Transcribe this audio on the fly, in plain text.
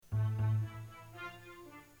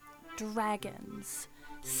dragons,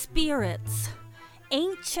 spirits,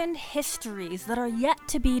 ancient histories that are yet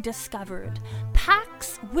to be discovered,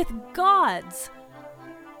 pacts with gods,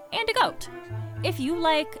 and a goat. If you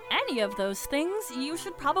like any of those things, you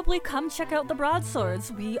should probably come check out the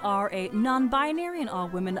Broadswords. We are a non-binary and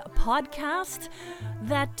all-women podcast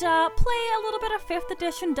that play a little bit of 5th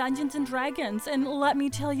edition Dungeons & Dragons. And let me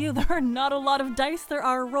tell you, there are not a lot of dice that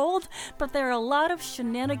are rolled, but there are a lot of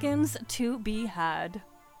shenanigans to be had.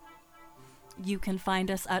 You can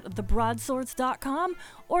find us at thebroadswords.com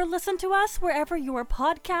or listen to us wherever your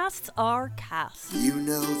podcasts are cast. You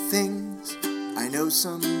know things, I know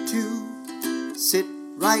some too. Sit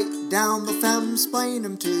right down, the femsplain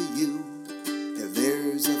them to you. If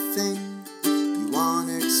there's a thing you want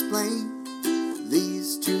to explain,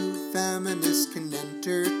 these two feminists can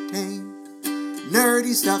entertain.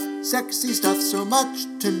 Nerdy stuff, sexy stuff, so much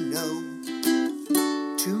to know.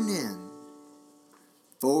 Tune in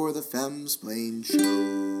for the Femsplain Show.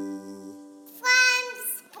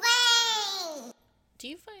 Femsplain! Do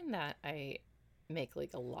you find that I make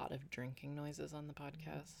like a lot of drinking noises on the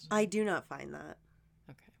podcast? I do not find that.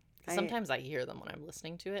 Okay. Sometimes I hear them when I'm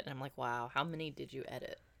listening to it and I'm like, wow, how many did you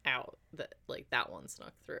edit out that like that one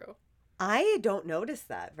snuck through? I don't notice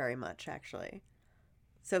that very much, actually.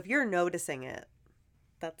 So if you're noticing it,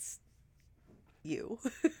 that's you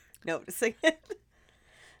noticing it.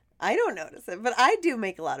 I don't notice it, but I do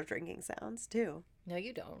make a lot of drinking sounds too. No,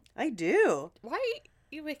 you don't. I do. Why are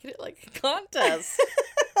you making it like a contest?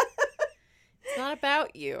 It's not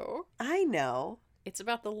about you. I know. It's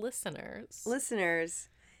about the listeners. Listeners,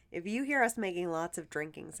 if you hear us making lots of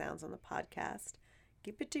drinking sounds on the podcast,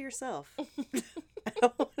 keep it to yourself. I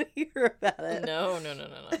don't want to hear about it. No.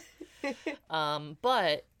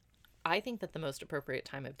 But I think that the most appropriate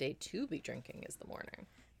time of day to be drinking is the morning.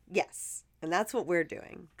 Yes. And that's what we're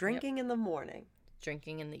doing. Drinking in the morning.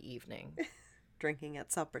 Drinking in the evening. Drinking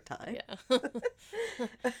at supper time. Yeah.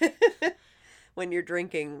 When you're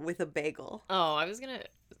drinking with a bagel. Oh, I was going to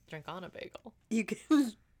drink on a bagel. You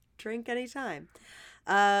can drink anytime.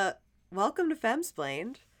 Welcome to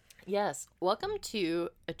Femsplained. Yes. Welcome to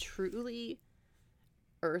a truly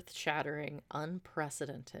earth-shattering,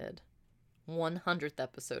 unprecedented 100th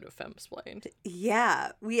episode of Femsplained.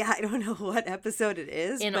 Yeah. I don't know what episode it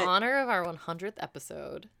is. In but honor of our 100th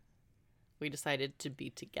episode, we decided to be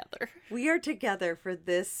together. We are together for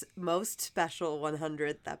this most special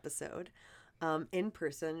 100th episode. In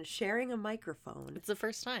person, sharing a microphone. It's the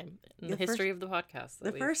first time in the history of the podcast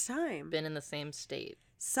that first time been in the same state.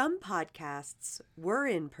 Some podcasts were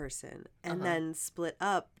in person and then split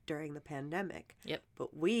up during the pandemic. Yep.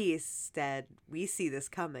 But we see this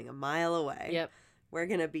coming a mile away. Yep. We're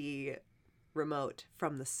going to be remote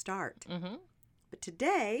from the start. Mm-hmm. But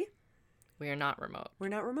today, we are not remote. We're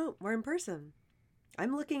not remote. We're in person.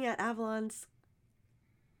 I'm looking at Avalon's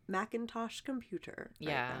Macintosh computer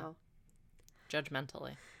right now.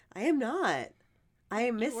 Judgmentally. I am not. I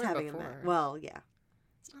miss were having before. a Mac. Well, yeah.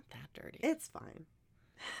 It's not that dirty. It's fine.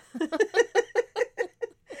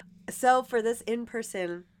 So for this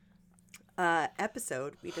in-person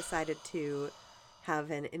episode, we decided to have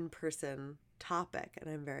an in-person topic, and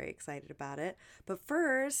I'm very excited about it. But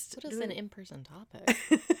first... What is an in-person topic?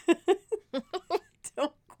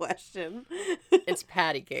 Don't question. It's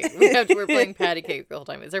patty cake. We're playing patty cake the whole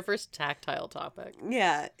time. It's our first tactile topic.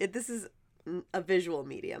 Yeah. This is a visual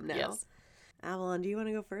medium now. Yes. Avalon, do you want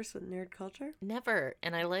to go first with nerd culture? Never.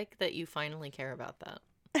 And I like that you finally care about that.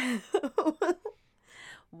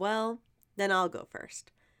 Well, then I'll go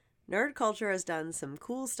first. Nerd culture has done some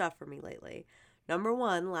cool stuff for me lately. Number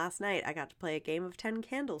one, last night I got to play a game of 10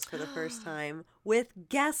 Candles for the first time with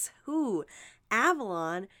guess who?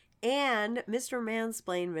 Avalon and Mr.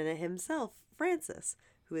 Mansplain Minute himself, Francis,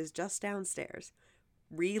 who is just downstairs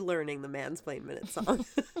relearning the Mansplain Minute song.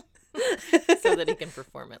 So that he can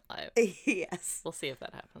perform it live. Yes. We'll see if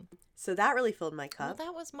that happens. So that really filled my cup. Well,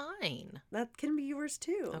 that was mine. That can be yours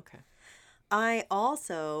too. Okay. I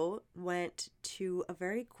also went to a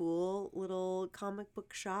very cool little comic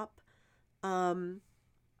book shop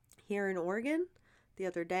here in Oregon the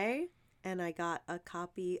other day, and I got a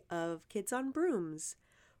copy of Kids on Brooms,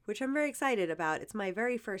 which I'm very excited about. It's my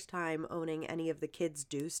very first time owning any of the Kids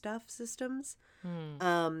Do Stuff systems,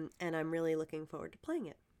 and I'm really looking forward to playing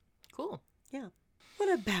it. Cool. Yeah.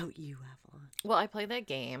 What about you, Avalon? Well, I played that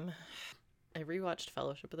game. I rewatched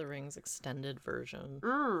Fellowship of the Rings extended version,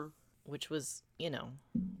 which was,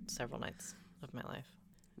 several nights of my life.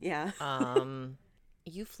 Yeah.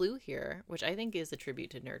 You Flew Here, which I think is a tribute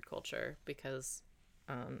to nerd culture because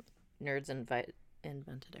nerds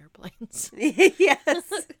invented airplanes.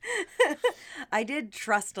 Yes. I did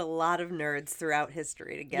trust a lot of nerds throughout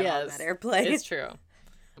history to get on Yes, that airplane. It's true.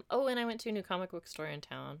 Oh, and I went to a new comic book store in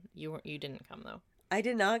town. You didn't come though. I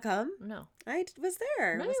did not come. No. I was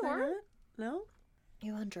there. No, was you I weren't. not? No?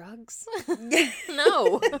 You on drugs?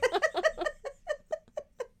 No.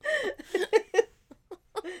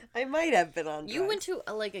 I might have been on drugs. You went to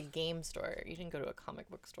a game store. You didn't go to a comic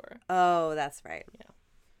book store. Oh, that's right. Yeah.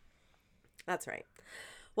 That's right.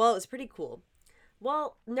 Well, it was pretty cool.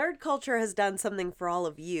 Well, Nerd Culture has done something for all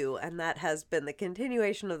of you, and that has been the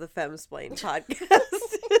continuation of the Femsplain podcast.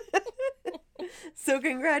 So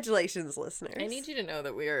congratulations, listeners. I need you to know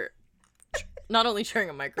that we are not only sharing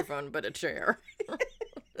a microphone, but a chair.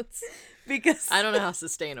 Because I don't know how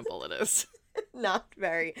sustainable it is. not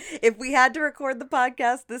very. If we had to record the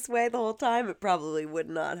podcast this way the whole time, it probably would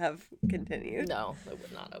not have continued. No, it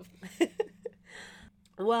would not have.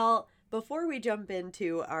 Well, before we jump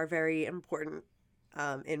into our very important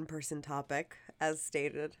in-person topic, as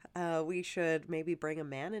stated, we should maybe bring a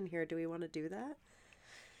man in here. Do we want to do that?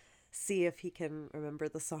 See if he can remember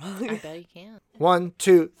the song. I bet he can. 1,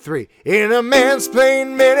 2, 3. In a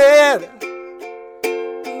mansplain minute,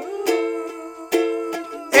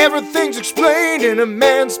 everything's explained in a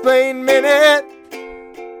mansplain minute.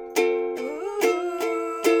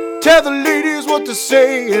 Tell the ladies what to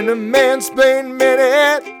say in a mansplain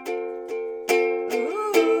minute.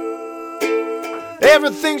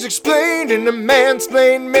 Everything's explained in a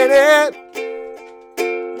mansplain minute.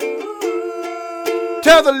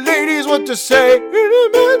 Tell the ladies what to say in a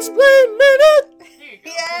mansplain minute.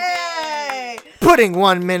 Yay! Putting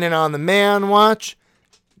 1 minute on the man watch.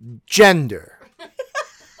 Gender.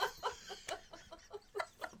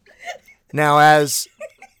 Now, as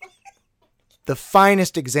the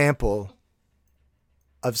finest example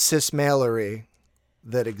of cis-malery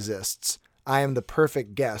that exists, I am the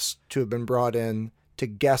perfect guest to have been brought in to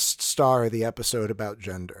guest star the episode about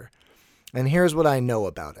gender. And here's what I know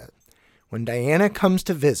about it. When Diana comes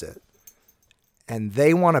to visit and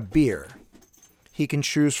they want a beer, he can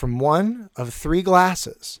choose from one of 3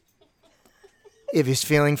 glasses. If he's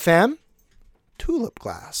feeling femme, tulip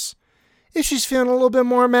glass. If she's feeling a little bit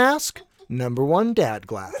more mask, number 1 dad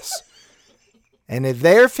glass. And if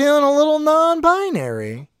they're feeling a little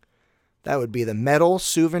non-binary, that would be the Metal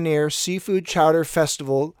Souvenir Seafood Chowder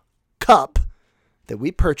Festival cup that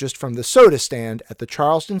we purchased from the soda stand at the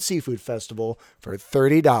Charleston Seafood Festival for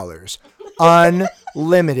 $30.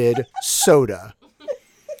 Unlimited soda.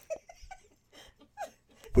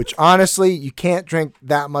 Which honestly, you can't drink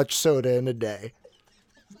that much soda in a day.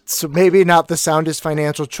 So maybe not the soundest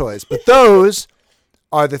financial choice. But those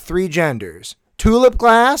are the 3 genders. Tulip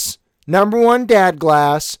glass, number 1 dad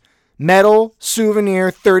glass, Metal Souvenir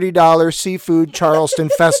 $30 Seafood Charleston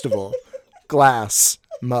Festival glass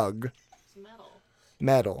mug.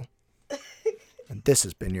 Metal. And this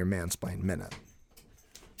has been your Mansplain Minute.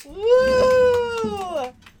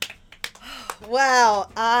 Woo! Wow,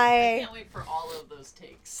 I can't wait for all of those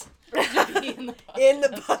takes. in the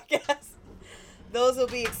podcast. Those will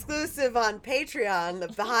be exclusive on Patreon, the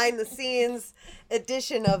behind-the-scenes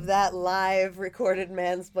edition of that live recorded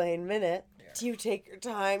Mansplain Minute. You take your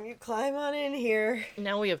time. You climb on in here.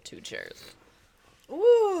 Now we have 2 chairs.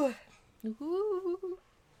 Woo! Woo.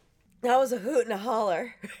 That was a hoot and a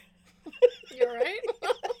holler. You're right.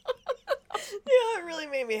 Yeah, it really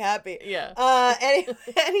made me happy. Yeah.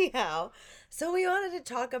 Anyhow, so we wanted to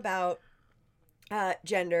talk about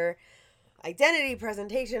gender, identity,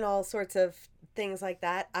 presentation, all sorts of things like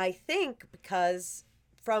that. I think because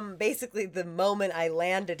from basically the moment I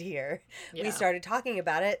landed here, we started talking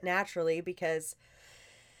about it naturally because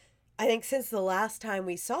I think since the last time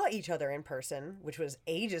we saw each other in person, which was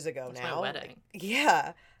ages ago now. My wedding.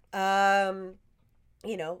 Yeah.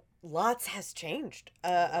 You know, lots has changed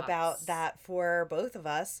about that for both of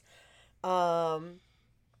us.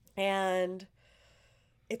 And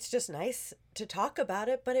it's just nice to talk about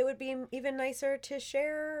it, but it would be even nicer to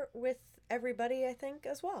share with everybody, I think,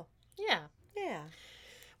 as well. Yeah. Yeah.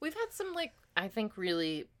 We've had some, I think,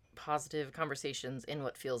 really positive conversations in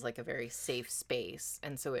what feels like a very safe space.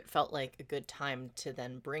 And so it felt like a good time to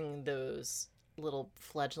then bring those little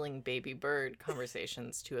fledgling baby bird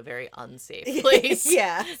conversations to a very unsafe place.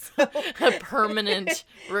 Yeah. A permanent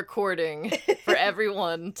recording for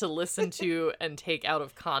everyone to listen to and take out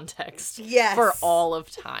of context. Yes. For all of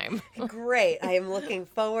time. Great. I am looking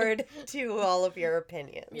forward to all of your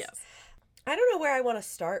opinions. Yes. I don't know where I want to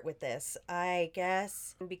start with this. I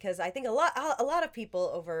guess because I think a lot of people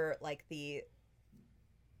over the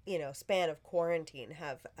span of quarantine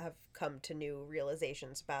have come to new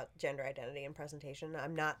realizations about gender identity and presentation.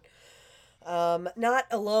 I'm not Not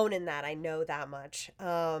alone in that, I know that much.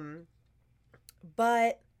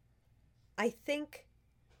 But I think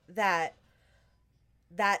that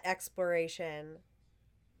exploration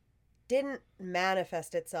didn't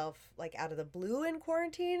manifest itself like out of the blue in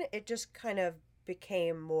quarantine. It just kind of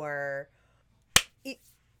became more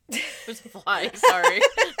There's a fly, sorry.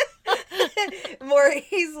 more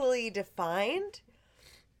easily defined.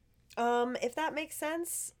 If that makes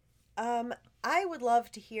sense. I would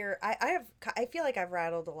love to hear. I feel like I've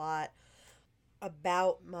rattled a lot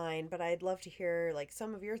about mine, but I'd love to hear like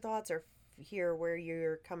some of your thoughts or hear where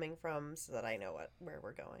you're coming from so that I know where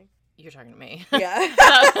we're going. You're talking to me. Yeah.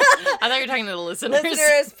 I thought you were talking to the listeners.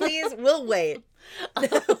 Listeners, please, we'll wait.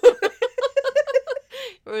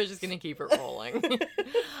 We're just gonna keep it rolling.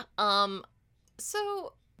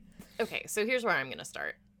 So here's where I'm gonna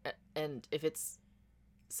start, and if it's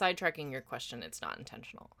sidetracking your question, it's not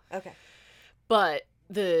intentional. Okay. But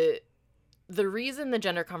the reason the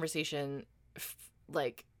gender conversation,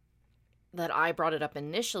 like, that I brought it up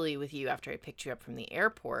initially with you after I picked you up from the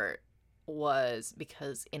airport was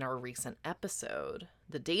because in our recent episode,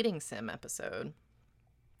 the dating sim episode,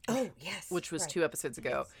 Oh, yes. which was right. 2 episodes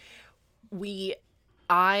ago, Yes.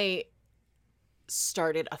 I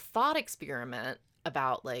started a thought experiment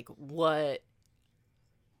about like what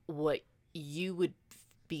you would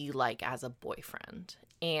be like as a boyfriend.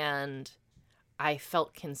 And I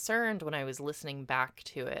felt concerned when I was listening back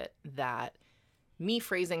to it that me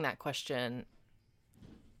phrasing that question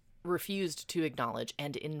refused to acknowledge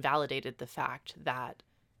and invalidated the fact that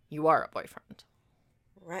you are a boyfriend.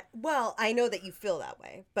 Right. Well, I know that you feel that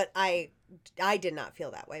way, but I did not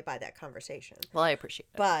feel that way by that conversation. Well, I appreciate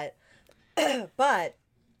it. But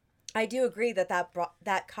I do agree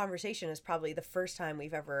that conversation is probably the first time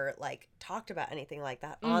we've ever like talked about anything like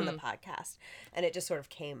that on the podcast, and it just sort of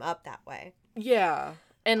came up that way. Yeah.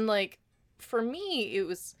 And like for me it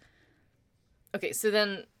was okay, so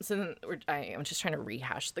then I'm just trying to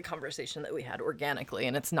rehash the conversation that we had organically,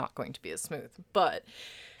 and it's not going to be as smooth. But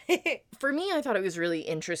for me, I thought it was really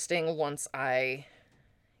interesting once I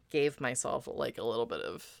gave myself like a little bit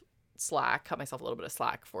of slack, cut myself a little bit of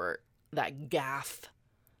slack for that gaffe.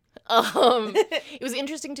 It was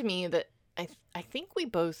interesting to me that I think we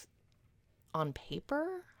both on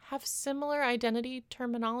paper have similar identity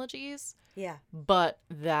terminologies, Yeah. but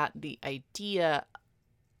that the idea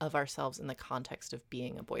of ourselves in the context of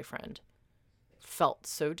being a boyfriend felt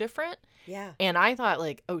so different. Yeah. And I thought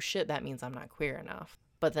like, oh shit, that means I'm not queer enough.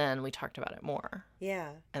 But then we talked about it more, Yeah.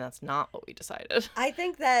 and that's not what we decided. I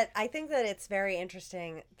think that it's very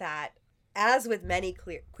interesting that, as with many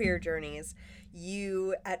queer journeys,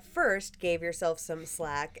 you at first gave yourself some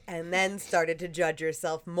slack and then started to judge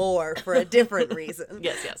yourself more for a different reason.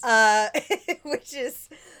 Yes. Which is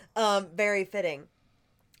very fitting.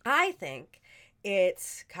 I think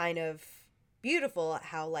it's kind of beautiful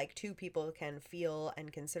how like two people can feel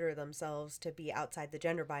and consider themselves to be outside the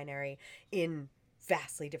gender binary in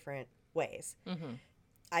vastly different ways. Mm-hmm.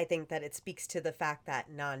 I think that it speaks to the fact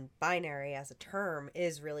that non-binary as a term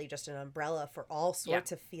is really just an umbrella for all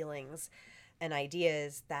sorts of feelings and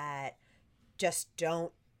ideas that just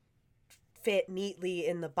don't fit neatly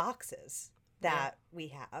in the boxes that we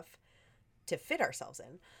have to fit ourselves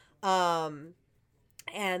in.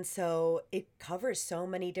 And so it covers so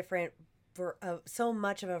many different, so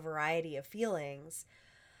much of a variety of feelings.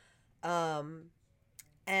 And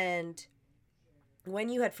when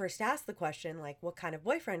you had first asked the question, like, what kind of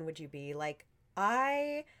boyfriend would you be? Like,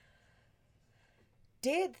 I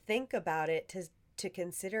did think about it to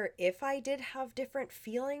consider if I did have different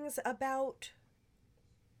feelings about,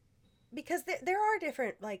 because there are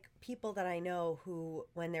different, like, people that I know who,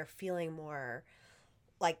 when they're feeling more,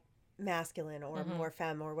 like, masculine or more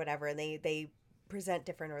femme or whatever, and they present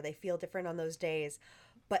different or they feel different on those days.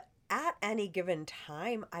 But at any given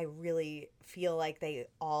time, I really feel like they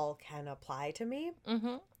all can apply to me,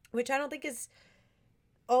 which I don't think is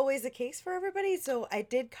always the case for everybody. So I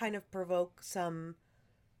did kind of provoke some,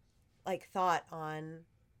 like, thought on,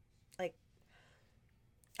 like,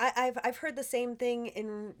 I've heard the same thing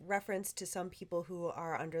in reference to some people who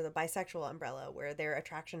are under the bisexual umbrella, where their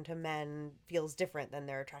attraction to men feels different than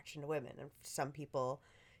their attraction to women, and for some people,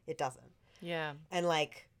 it doesn't. Yeah. And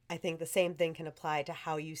like, I think the same thing can apply to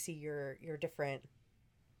how you see your different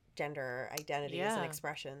gender identities and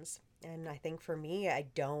expressions. And I think for me,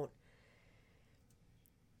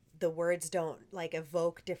 the words don't like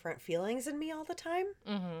evoke different feelings in me all the time,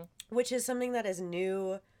 which is something that is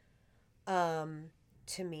new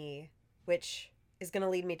to me, which is going to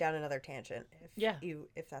lead me down another tangent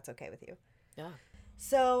if that's okay with you. Yeah.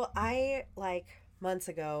 So I, like, months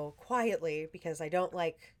ago, quietly, because I don't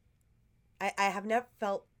like I have never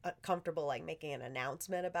felt comfortable like making an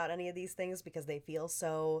announcement about any of these things because they feel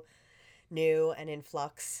so new and in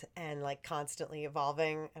flux and like constantly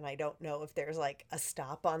evolving, and I don't know if there's like a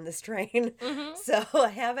stop on this train. So I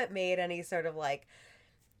haven't made any sort of like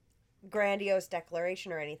grandiose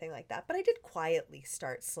declaration or anything like that, but I did quietly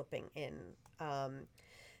start slipping in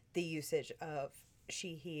the usage of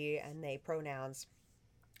she, he, and they pronouns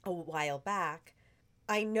a while back.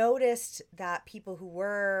 I noticed that people who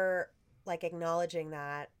were like acknowledging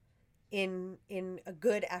that in a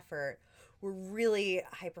good effort were really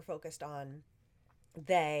hyper focused on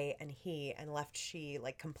they and he and left she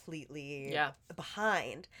like completely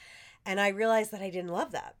behind. And I realized that I didn't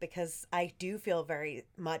love that because I do feel very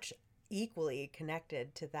much equally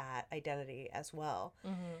connected to that identity as well.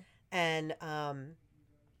 And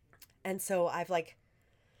so I've like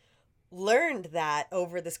learned that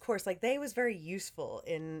over this course, like they was very useful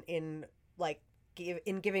in like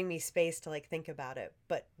giving me space to like think about it.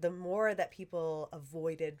 But the more that people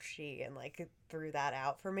avoided she and like threw that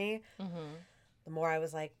out for me, the more I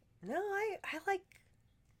was like, no, I like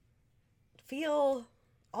feel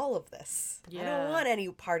all of this. I don't want any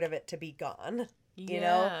part of it to be gone, you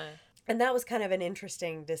know? And that was kind of an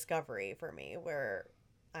interesting discovery for me where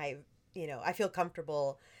I feel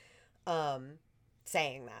comfortable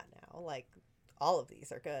saying that now. Like, all of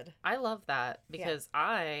these are good. I love that because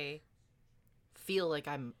I feel like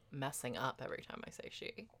I'm messing up every time I say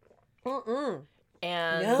she.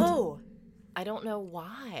 And no, I don't know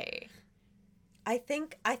why. I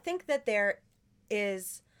think that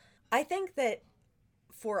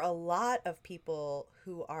for a lot of people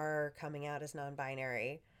who are coming out as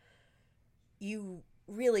non-binary, you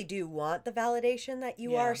really do want the validation that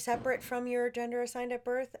you are separate from your gender assigned at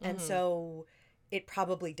birth. And so it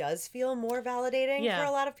probably does feel more validating for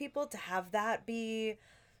a lot of people to have that be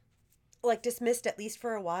like dismissed at least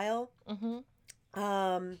for a while.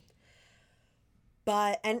 But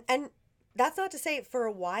and that's not to say for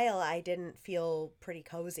a while I didn't feel pretty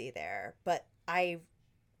cozy there, but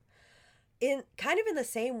in the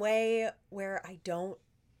same way where I don't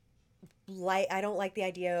like the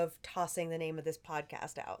idea of tossing the name of this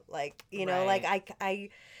podcast out. Like, you know, like I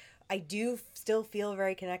do still feel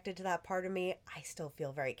very connected to that part of me. I still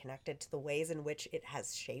feel very connected to the ways in which it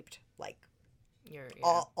has shaped like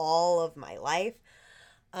all of my life.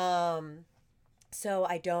 So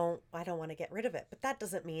I don't want to get rid of it, but that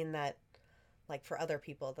doesn't mean that like for other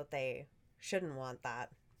people that they shouldn't want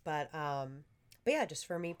that. But yeah, just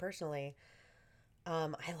for me personally, I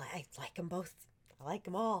like them both. I like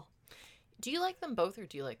them all. Do you like them both or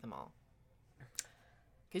do you like them all?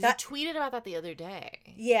 Because you tweeted about that the other day.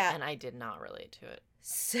 Yeah. And I did not relate to it.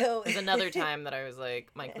 So there's another time that I was like,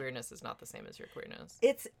 my queerness is not the same as your queerness.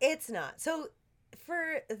 It's not. So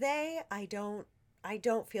for they, I don't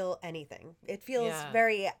feel anything. It feels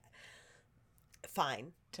very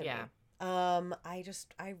fine to me. I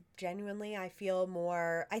genuinely, I feel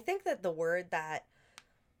more, I think that the word that,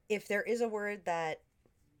 if there is a word that,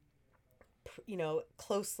 you know,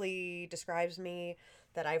 closely describes me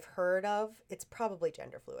that I've heard of, it's probably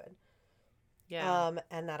gender fluid. Yeah.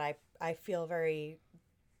 And that I feel very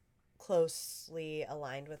closely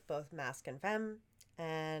aligned with both masc and femme,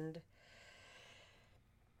 and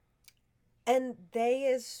they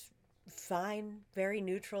is fine, very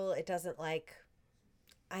neutral. It doesn't like,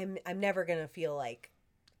 I'm never gonna feel like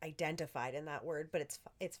identified in that word, but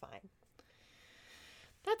it's fine.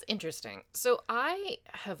 That's interesting. So I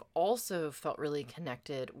have also felt really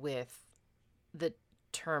connected with the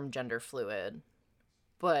term gender fluid,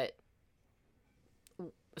 but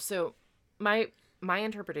so my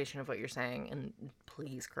interpretation of what you're saying, and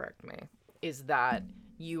please correct me, is that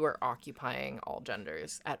you are occupying all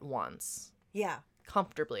genders at once. Yeah.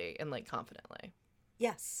 Comfortably and like confidently.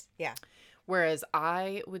 Yes. Yeah. Whereas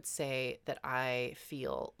I would say that I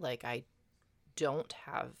feel like I don't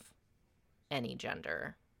have any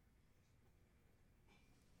gender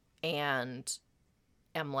and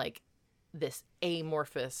am like this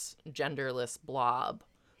amorphous genderless blob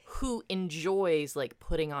who enjoys like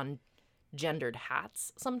putting on gendered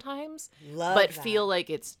hats sometimes. Love but that. Feel like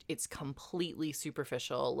it's completely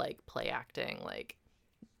superficial, like play acting, like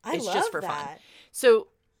it's love just for that. fun. So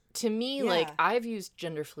to me, like, I've used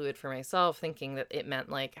gender fluid for myself, thinking that it meant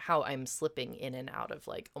like how I'm slipping in and out of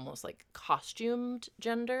like almost like costumed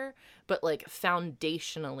gender, but like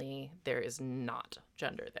foundationally there is not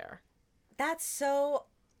gender there. That's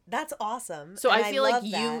awesome. So and I feel like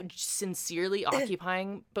you that. sincerely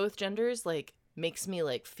occupying both genders like makes me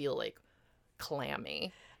like feel like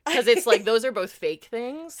clammy, because it's like those are both fake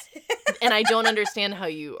things and I don't understand how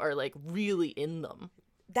you are like really in them.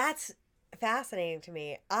 fascinating to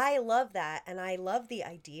me. I love that, and I love the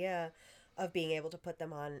idea of being able to put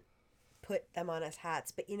them on as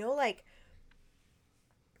hats. But like,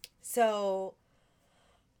 so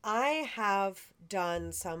I have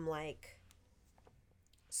done some like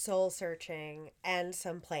soul searching and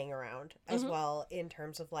some playing around as well, in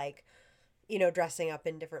terms of like, dressing up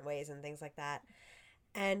in different ways and things like that.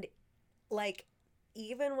 And like,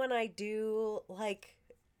 even when I do like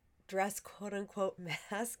dress quote unquote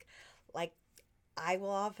mask, like I will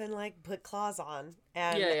often like put claws on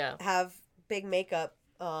and have big makeup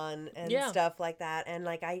on and stuff like that. And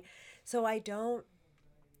like I don't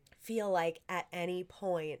feel like at any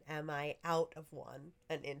point am I out of one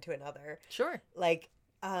and into another. Sure. Like,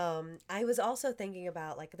 I was also thinking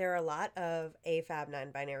about, like, there are a lot of AFAB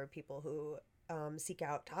non-binary people who seek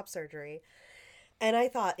out top surgery, and I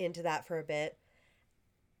thought into that for a bit,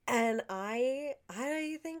 and I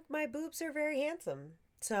think my boobs are very handsome.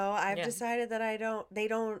 So I've decided that they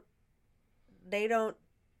don't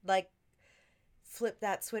like flip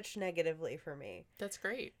that switch negatively for me. That's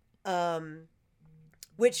great.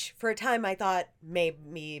 Which for a time I thought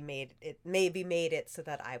maybe made it so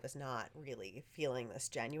that I was not really feeling this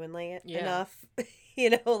genuinely enough,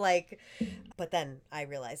 like, but then I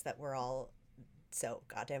realized that we're all so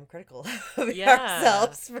goddamn critical of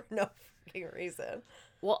ourselves for no freaking reason.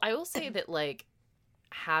 Well, I will say that, like,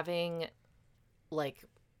 having, like,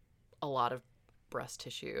 a lot of breast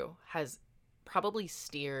tissue has probably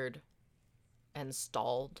steered and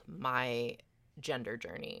stalled my gender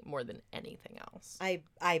journey more than anything else. I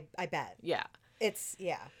bet. Yeah. It's,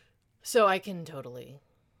 yeah. So I can totally,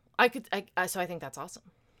 so I think that's awesome.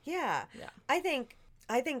 Yeah. Yeah. I think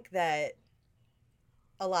that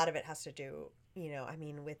a lot of it has to do, I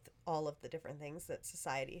mean, with all of the different things that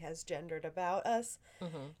society has gendered about us.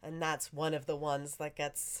 Mm-hmm. And that's one of the ones that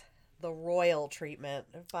gets the royal treatment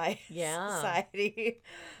by society.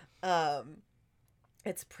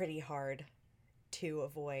 It's pretty hard to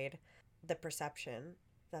avoid the perception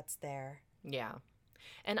that's there. Yeah.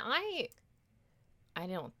 And I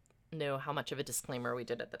don't know how much of a disclaimer we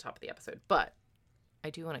did at the top of the episode, but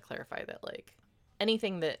I do want to clarify that, like,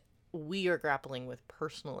 anything that we are grappling with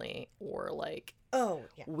personally, or like,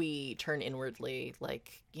 we turn inwardly,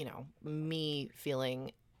 like, me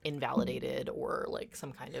feeling invalidated or like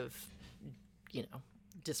some kind of,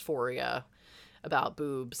 dysphoria about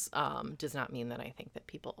boobs, does not mean that I think that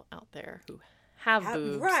people out there who have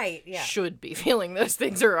boobs should be feeling those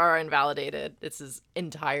things or are invalidated. This is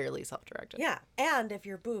entirely self-directed. Yeah. And if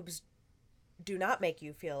your boobs do not make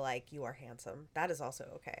you feel like you are handsome, that is also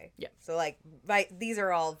okay. Yeah. So like, these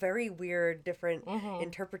are all very weird, different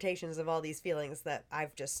interpretations of all these feelings that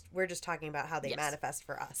we're just talking about how they manifest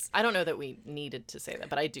for us. I don't know that we needed to say that,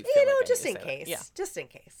 but I do feel like just in case. Yeah. Just in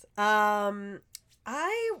case.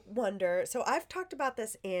 I wonder, so I've talked about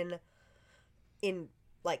this in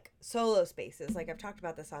like solo spaces. Like, I've talked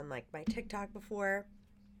about this on like my TikTok before,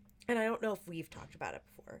 and I don't know if we've talked about it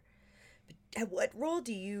before. But what role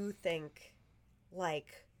do you think,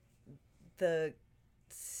 like, the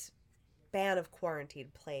span of quarantine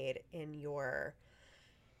played in your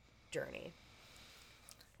journey?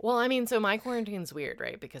 Well, I mean, so my quarantine's weird,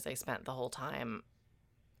 right? Because I spent the whole time,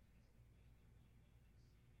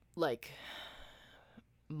 like,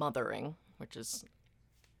 mothering, which is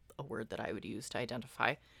a word that I would use to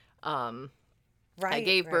identify. I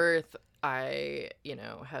gave birth. I,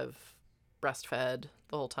 have breastfed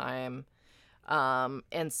the whole time.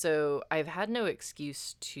 And so I've had no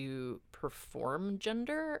excuse to perform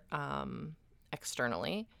gender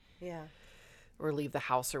externally. Yeah. Or leave the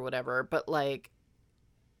house or whatever. But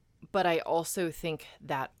I also think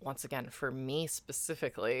that, once again, for me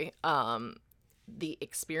specifically, the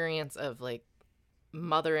experience of like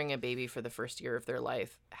mothering a baby for the first year of their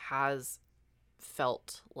life has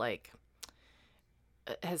felt like,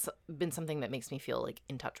 has been something that makes me feel like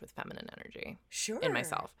in touch with feminine energy. Sure. In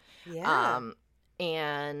myself. Yeah.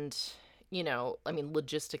 And, I mean,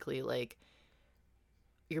 logistically, like,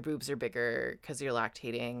 your boobs are bigger because you're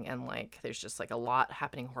lactating, and like there's just like a lot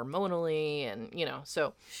happening hormonally, and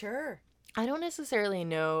so sure. I don't necessarily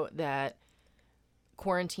know that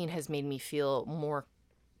quarantine has made me feel more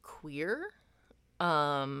queer,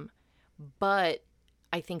 but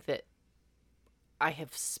I think that I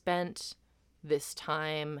have spent this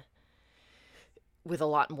time with a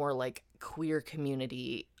lot more like queer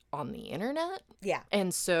community on the internet. Yeah.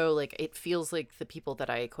 And so like it feels like the people that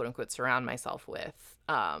I quote unquote surround myself with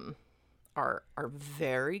are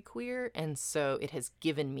very queer, and so it has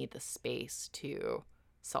given me the space to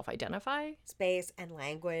self-identify. Space and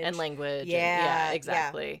language. Yeah,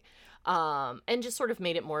 exactly. And just sort of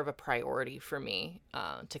made it more of a priority for me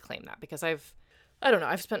to claim that, because I've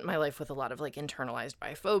spent my life with a lot of like internalized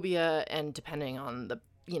biphobia, and depending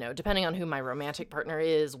on who my romantic partner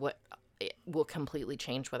is, it will completely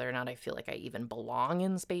change whether or not I feel like I even belong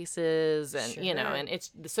in spaces, and Sure. and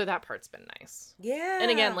it's so that part's been nice. Yeah.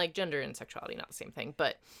 And again, like gender and sexuality, not the same thing,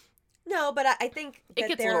 but no, but I think It that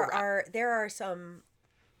gets a little rough. there are some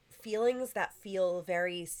feelings that feel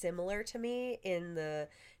very similar to me in the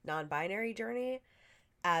non-binary journey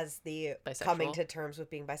as the Bisexual. coming to terms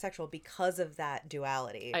with being bisexual, because of that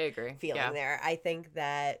duality. I agree. Feeling Yeah. there. I think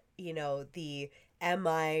that, the am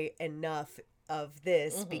I enough of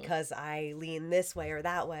this Mhm. because I lean this way or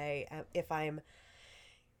that way, if I'm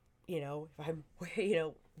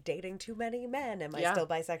dating too many men, am I Yeah. still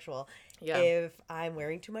bisexual? Yeah. If I'm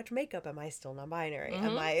wearing too much makeup, am I still non-binary?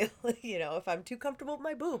 Am I, if I'm too comfortable with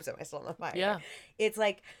my boobs, am I still non-binary? Yeah. It's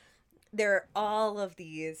like there are all of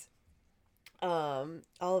these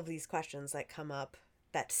questions that come up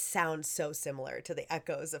that sound so similar to the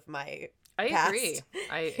echoes of my I past. agree.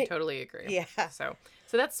 I totally agree. Yeah. So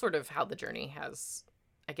that's sort of how the journey has,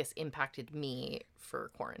 I guess, impacted me for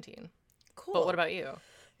quarantine. Cool. But what about you?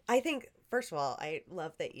 I think, first of all, I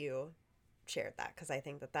love that you shared that, because I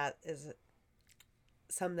think that is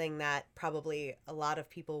something that probably a lot of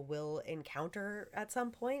people will encounter at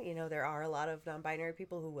some point. There are a lot of non-binary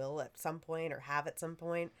people who will at some point, or have at some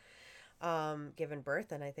point, given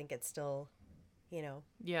birth, and I think it's still,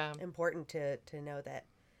 Yeah. important to know that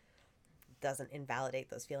doesn't invalidate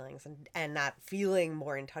those feelings, and not feeling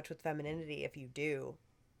more in touch with femininity, if you do,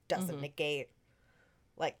 doesn't Mhm. negate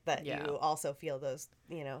like that Yeah. you also feel those,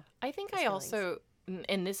 I think those I feelings. also,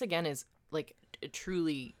 and this again is like a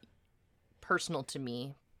truly personal to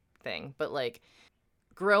me thing, but like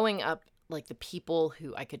growing up, like the people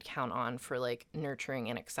who I could count on for like nurturing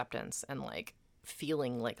and acceptance and like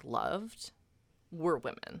feeling like loved were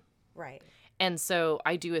women. Right. And so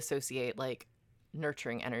I do associate like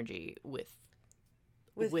nurturing energy with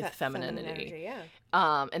femininity. energy,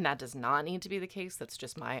 yeah. And that does not need to be the case. That's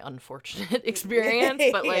just my unfortunate experience.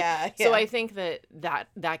 But like, Yeah, so yeah. I think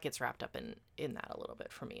that gets wrapped up in that a little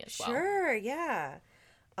bit for me as well. Sure, yeah.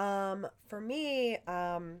 For me,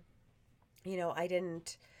 I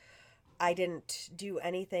didn't do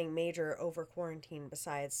anything major over quarantine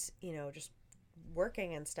besides, just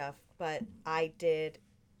working and stuff, but I did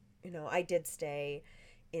stay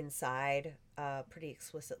inside pretty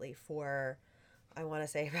explicitly for, I want to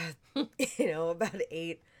say about about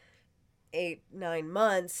 9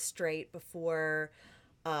 months straight before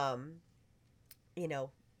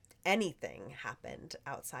anything happened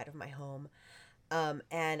outside of my home.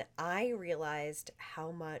 And I realized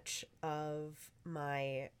how much of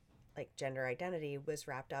my like gender identity was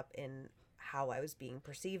wrapped up in how I was being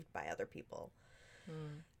perceived by other people.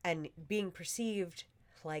 And being perceived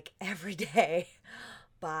like every day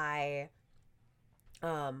by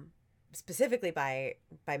specifically by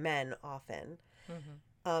men often.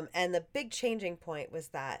 And the big changing point was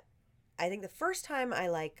that I think the first time I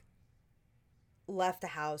like left the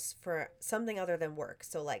house for something other than work,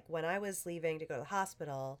 so like when I was leaving to go to the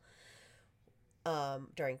hospital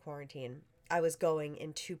during quarantine, I was going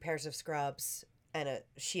in 2 pairs of scrubs and a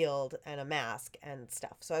shield and a mask and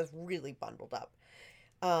stuff, so I was really bundled up.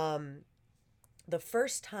 The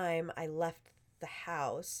first time I left the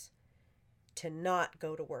house to not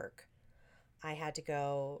go to work, I had to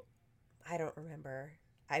go, I don't remember,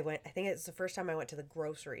 I think it was the first time I went to the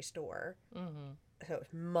grocery store. So it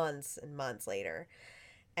was months and months later,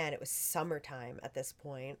 and it was summertime at this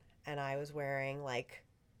point, and I was wearing like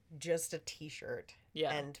just a t-shirt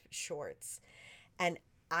and shorts, and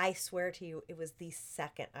I swear to you, it was the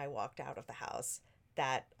second I walked out of the house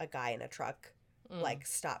that a guy in a truck like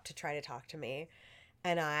stopped to try to talk to me,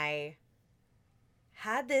 and I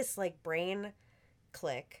had this like brain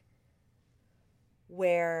click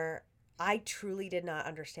where I truly did not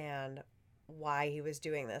understand why he was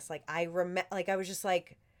doing this. Like I was just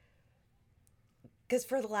like, because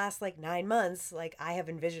for the last like 9 months, like I have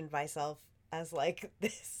envisioned myself as like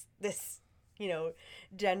this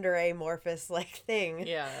gender amorphous like thing.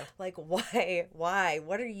 Yeah. Like why?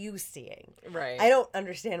 What are you seeing? Right. I don't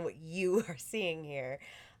understand what you are seeing here.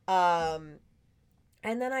 And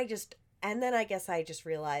then I guess I just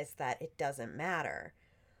realized that it doesn't matter.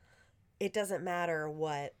 It doesn't matter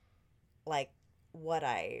what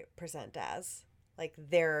I present as. Like,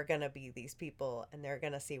 there are gonna be these people, and they're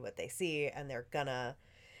gonna see what they see, and they're gonna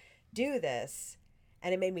do this.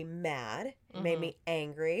 And it made me mad. It made me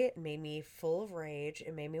angry. It made me full of rage.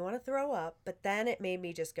 It made me want to throw up. But then it made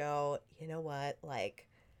me just go, you know what? Like,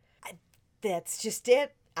 that's just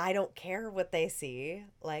it. I don't care what they see.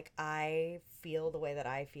 Like, I feel the way that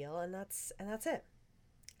I feel, and that's it.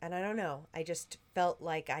 And I don't know. I just felt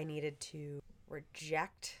like I needed to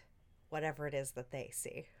reject whatever it is that they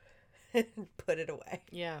see and put it away.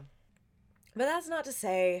 Yeah. But that's not to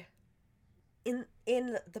say in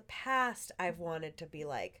the past I've wanted to be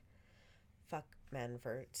like, fuck men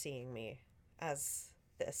for seeing me as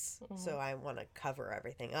this. So I want to cover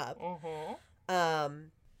everything up.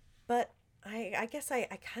 But I guess I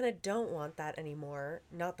kind of don't want that anymore.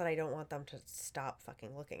 Not that I don't want them to stop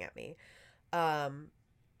fucking looking at me.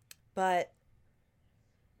 But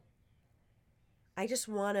I just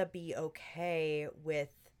want to be okay with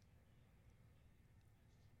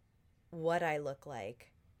what I look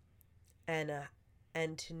like, and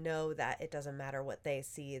to know that it doesn't matter what they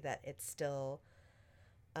see, that it's still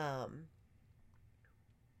that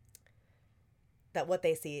what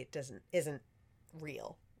they see isn't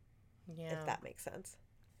real. Yeah. If that makes sense.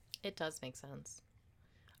 It does make sense.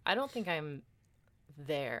 I don't think I'm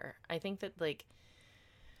there. I think that, like,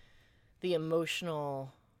 the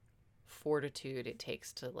emotional fortitude it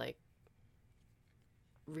takes to, like,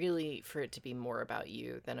 really for it to be more about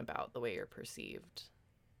you than about the way you're perceived.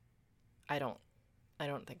 I don't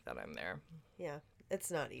think that I'm there. Yeah.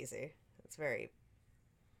 It's not easy.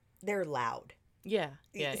 They're loud. Yeah.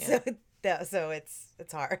 Yeah. So it's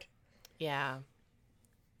hard. Yeah.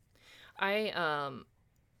 I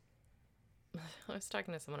was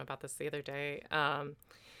talking to someone about this the other day,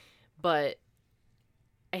 but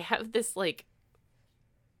I have this, like,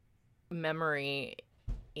 memory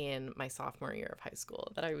in my sophomore year of high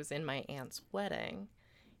school that I was in my aunt's wedding,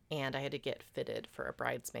 and I had to get fitted for a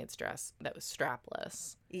bridesmaid's dress that was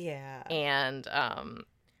strapless. Yeah. And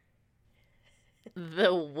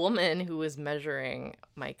the woman who was measuring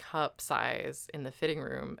my cup size in the fitting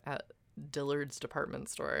room at Dillard's department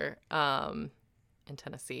store in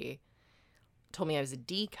Tennessee told me I was a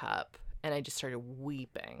D cup, and I just started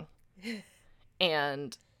weeping.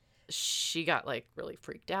 And she got, like, really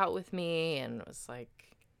freaked out with me and was like,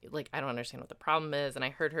 I don't understand what the problem is. And I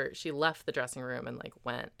heard her, she left the dressing room and, like,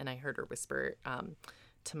 went, and I heard her whisper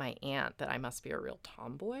to my aunt that I must be a real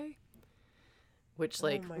tomboy, which,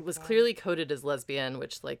 like, was clearly coded as lesbian,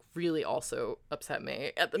 which, like, really also upset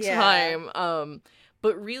me at the time.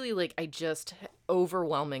 But really, like, I just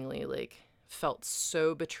overwhelmingly, like, felt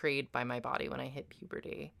so betrayed by my body when I hit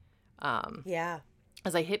puberty.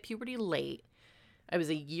 As I hit puberty late, I was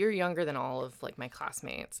a year younger than all of, like, my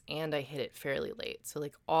classmates, and I hit it fairly late. So,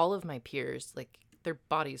 like, all of my peers, like, their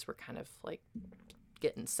bodies were kind of, like,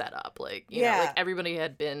 getting set up. Like, you know, like, everybody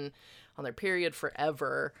had been on their period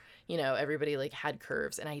forever. You know, everybody, like, had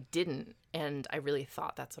curves, and I didn't. And I really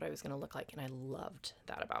thought that's what I was going to look like, and I loved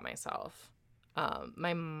that about myself.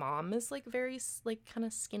 My mom is, like, very, like, kind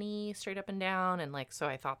of skinny, straight up and down, and, like, so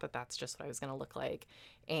I thought that that's just what I was going to look like.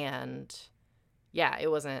 And yeah, it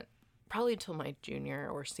wasn't probably until my junior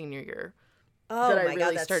or senior year that I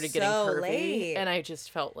really started getting curvy. Late. And I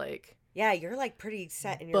just felt like, yeah, you're, like, pretty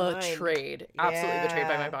set in your mind. Absolutely betrayed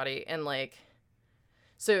by my body. And, like,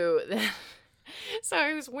 so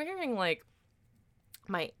I was wearing, like,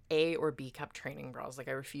 my A or B cup training bras. Like,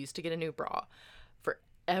 I refused to get a new bra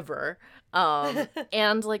forever.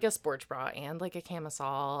 And, like, a sports bra and, like, a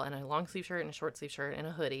camisole and a long sleeve shirt and a short sleeve shirt and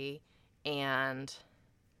a hoodie. And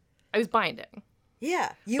I was binding.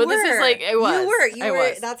 Yeah, but this is, like, it was. You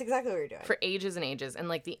were. That's exactly what you're doing. For ages and ages. And,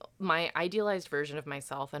 like, my idealized version of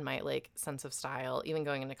myself and my, like, sense of style, even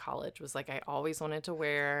going into college, was, like, I always wanted to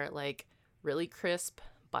wear, like, really crisp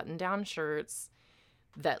button-down shirts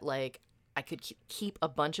that, like, I could keep a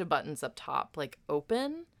bunch of buttons up top, like,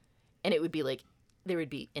 open, and it would be, like, there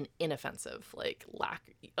would be an inoffensive, like, lack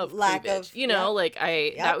of cleavage. You know, like,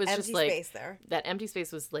 that was just, like, space there. That empty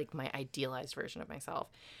space was, like, my idealized version of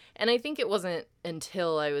myself. And I think it wasn't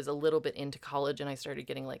until I was a little bit into college and I started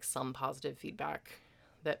getting, like, some positive feedback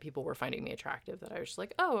that people were finding me attractive that I was just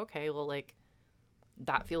like, oh, okay, well, like,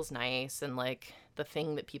 that feels nice. And, like, the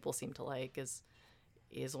thing that people seem to like is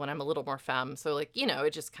when I'm a little more femme. So, like, you know,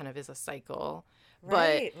 it just kind of is a cycle.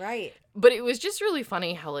 Right. But it was just really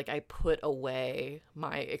funny how, like, I put away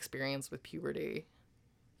my experience with puberty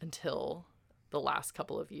until the last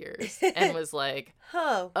couple of years and was like,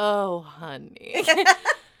 oh, honey.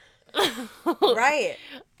 Right.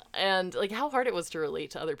 And, like, how hard it was to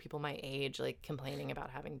relate to other people my age, like, complaining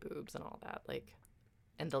about having boobs and all that, like,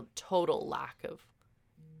 and the total lack of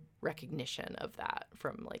recognition of that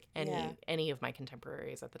from, like, any of my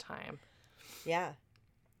contemporaries at the time. Yeah.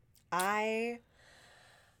 I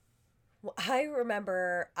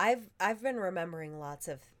remember I've been remembering lots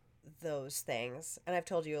of those things, and I've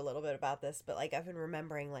told you a little bit about this, but, like, I've been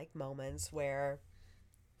remembering, like, moments where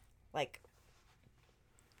like,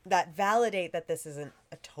 that validate that this isn't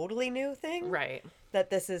a totally new thing. Right. That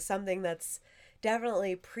this is something that's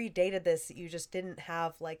definitely predated this. You just didn't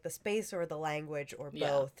have, like, the space or the language or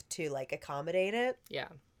both to, like, accommodate it. Yeah.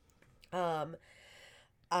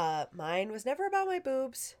 Mine was never about my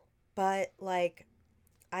boobs, but, like,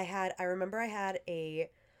 I remember I had a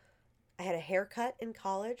haircut in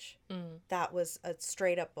college that was a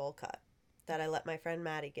straight up bowl cut that I let my friend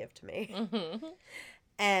Maddie give to me. Mm-hmm.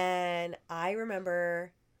 And I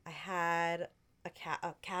remember I had a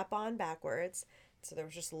cap on backwards. So there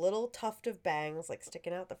was just a little tuft of bangs, like,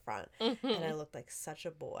 sticking out the front. Mm-hmm. And I looked like such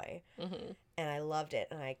a boy. Mm-hmm. And I loved it.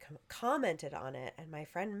 And I commented on it. And my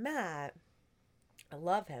friend Matt, I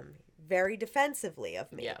love him, very defensively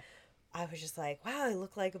of me. Yeah. I was just like, wow, I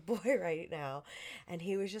look like a boy right now. And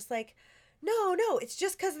he was just like, no, it's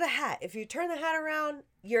just because of the hat. If you turn the hat around,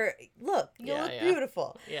 you'll look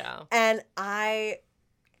beautiful. Yeah. And I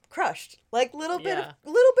crushed, like, little bit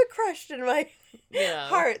crushed in my Yeah.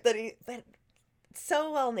 heart but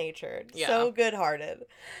so well natured, so good hearted.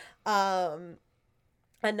 Another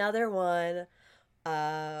one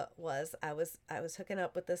was I was hooking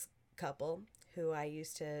up with this couple who I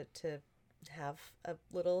used to have a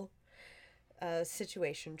little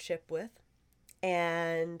situationship with,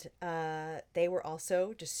 and they were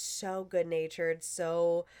also just so good natured,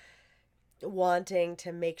 so wanting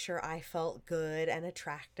to make sure I felt good and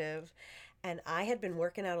attractive. And I had been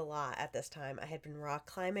working out a lot at this time. I had been rock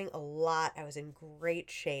climbing a lot. I was in great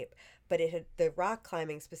shape, but the rock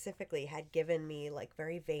climbing specifically had given me, like,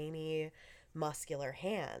 very veiny, muscular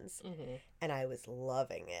hands. Mm-hmm. And I was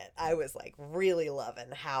loving it. I was, like, really loving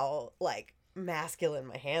how, like, masculine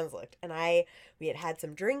my hands looked. And we had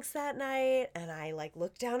some drinks that night, and I, like,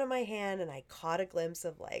 looked down at my hand and I caught a glimpse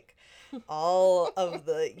of, like, all of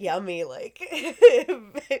the yummy, like,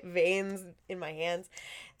 veins in my hands.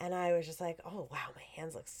 And I was just like, oh wow, my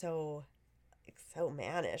hands look so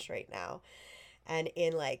mannish right now. And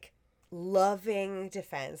in, like, loving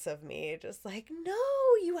defense of me, just like, no,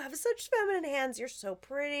 you have such feminine hands, you're so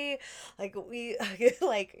pretty, like,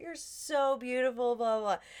 like, you're so beautiful, blah, blah,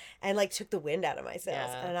 blah. And, like, took the wind out of my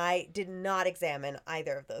sails. Yeah. And I did not examine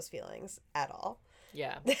either of those feelings at all.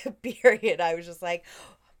 Yeah. Period. I was just like,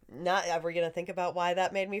 not ever gonna think about why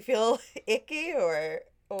that made me feel icky, or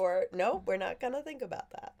no, we're not gonna think about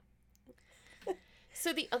that.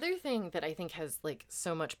 So the other thing that I think has, like,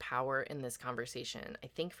 so much power in this conversation, I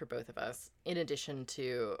think for both of us, in addition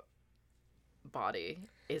to body,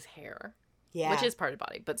 is hair. Yeah. Which is part of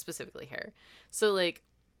body, but specifically hair. So, like,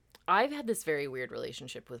 I've had this very weird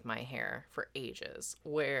relationship with my hair for ages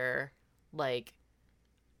where, like,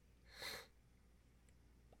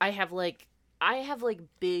 I have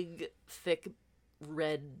big, thick,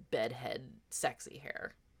 red bedhead, sexy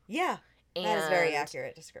hair. Yeah. That is a very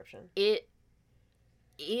accurate description. It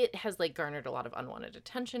has, like, garnered a lot of unwanted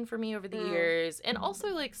attention for me over the years. And also,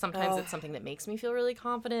 like, sometimes it's something that makes me feel really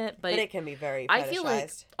confident. But it can be very fetishized. I feel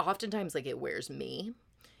like oftentimes, like, it wears me.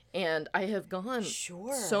 And I have gone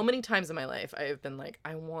so many times in my life, I have been like,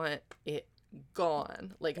 I want it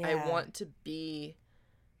gone. Like, I want to be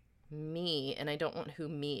me, and I don't want who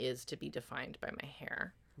me is to be defined by my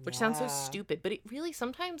hair. Which sounds so stupid, but it really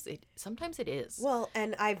sometimes it is. Well,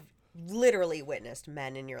 and I've literally witnessed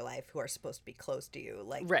men in your life who are supposed to be close to you,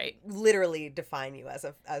 like, literally define you as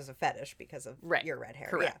a fetish because of your red hair.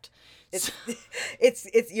 Correct. Yeah.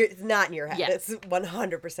 It's not in your head. Yeah. It's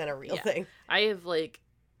 100% a real thing. I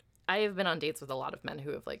have been on dates with a lot of men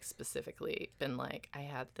who have, like, specifically been like, I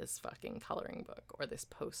had this fucking coloring book or this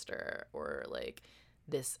poster or, like,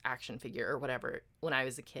 this action figure or whatever when I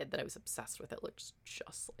was a kid that I was obsessed with. It looks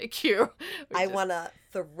just like you. I want to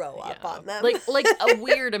throw up on them. Like a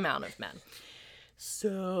weird amount of men.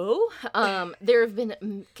 So, there have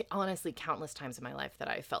been honestly countless times in my life that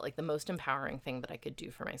I felt like the most empowering thing that I could do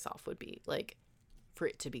for myself would be, like, for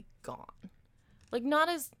it to be gone. Like, not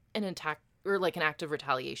as an attack or, like, an act of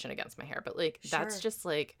retaliation against my hair, but, like, that's just,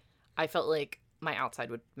 like, I felt like my outside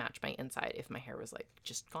would match my inside if my hair was, like,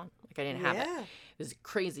 just gone. Like, I didn't have it. It was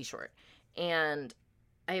crazy short. And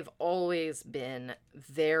I've always been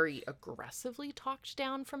very aggressively talked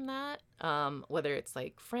down from that. Whether it's,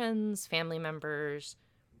 like, friends, family members,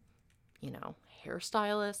 you know,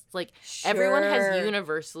 hairstylists. Like, everyone has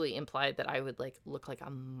universally implied that I would, like, look like a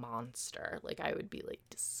monster. Like, I would be, like,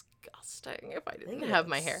 disgusting if I didn't have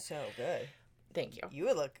my hair. So good. Thank you. You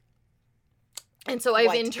would look. And so I've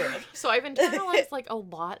internalized, like, a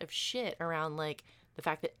lot of shit around, like, the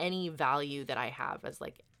fact that any value that I have as,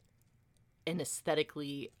 like, an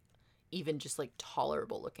aesthetically even just like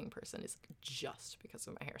tolerable looking person is just because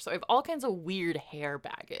of my hair. So I have all kinds of weird hair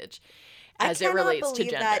baggage as it relates to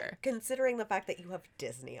gender. That, considering the fact that you have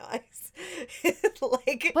Disney eyes.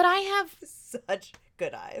 Like, but I have such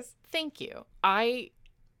good eyes. Thank you. I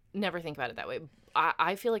never think about it that way.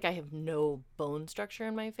 I feel like I have no bone structure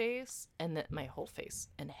in my face, and that my whole face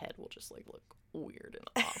and head will just like look weird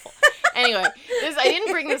and awful. Anyway, I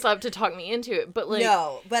didn't bring this up to talk me into it, but like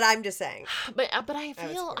no, but I'm just saying. But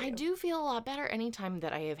I do feel a lot better anytime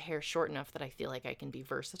that I have hair short enough that I feel like I can be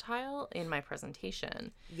versatile in my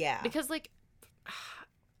presentation. Yeah, because like,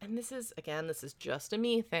 and this is just a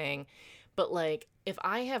me thing, but like if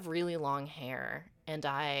I have really long hair and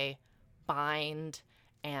I bind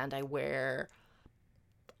and I wear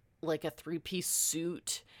like a 3-piece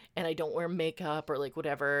suit and I don't wear makeup or like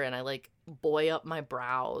whatever, and I like boy up my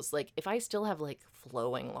brows, like if I still have like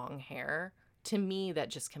flowing long hair, to me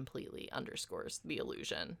that just completely underscores the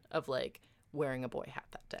illusion of like wearing a boy hat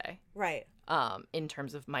that day, right? In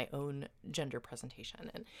terms of my own gender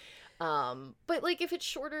presentation. And but like if it's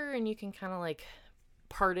shorter and you can kind of like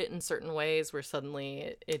part it in certain ways where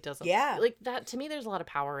suddenly it doesn't, like that, to me there's a lot of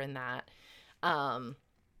power in that.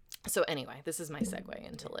 So anyway, this is my segue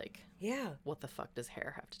into like, what the fuck does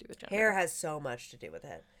hair have to do with gender? Hair has so much to do with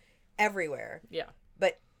it, everywhere. Yeah,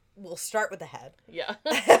 but we'll start with the head. Yeah.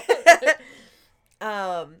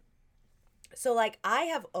 So like I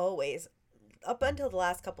have always, up until the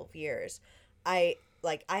last couple of years, I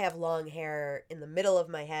have long hair in the middle of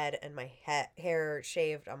my head and my hair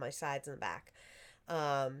shaved on my sides and the back.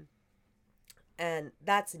 And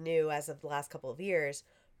that's new as of the last couple of years.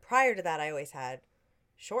 Prior to that, I always had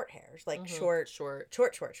short hairs, like short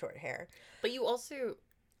hair. But you also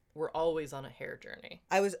were always on a hair journey.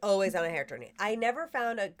 I was always on a hair journey. I never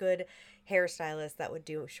found a good hairstylist that would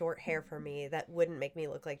do short hair for me that wouldn't make me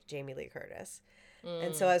look like Jamie Lee Curtis.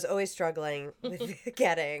 And so I was always struggling with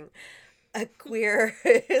getting a queer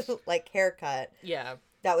like haircut. Yeah.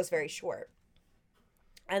 That was very short.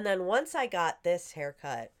 And then once I got this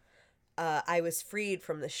haircut, I was freed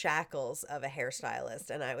from the shackles of a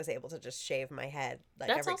hairstylist, and I was able to just shave my head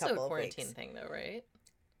like every couple of weeks. That's also a quarantine thing, though, right?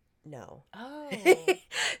 No. Oh.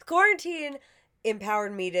 Quarantine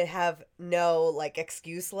empowered me to have no like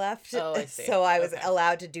excuse left. Oh, I see. So I was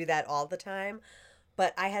allowed to do that all the time.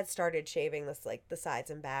 But I had started shaving this like the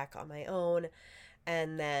sides and back on my own,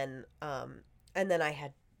 and then I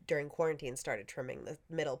had during quarantine started trimming the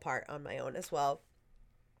middle part on my own as well,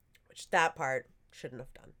 which that part shouldn't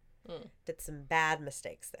have done. Did some bad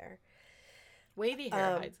mistakes there. Wavy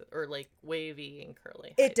hair hides it, or like wavy and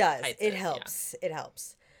curly. It does. It helps. Yeah. It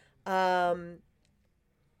helps. But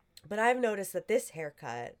I've noticed that this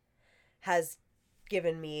haircut has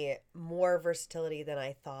given me more versatility than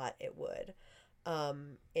I thought it would,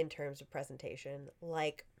 in terms of presentation.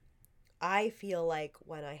 Like, I feel like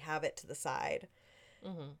when I have it to the side,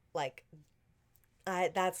 like,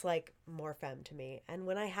 that's like more femme to me. And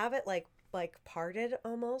when I have it like parted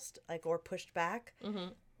almost, like, or pushed back,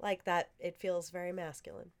 like that, it feels very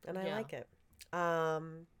masculine, and I like it.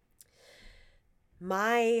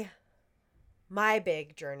 My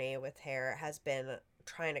big journey with hair has been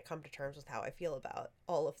trying to come to terms with how I feel about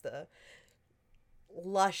all of the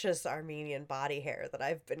luscious Armenian body hair that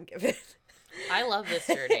I've been given. I love this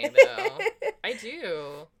journey, though. I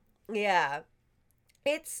do. Yeah.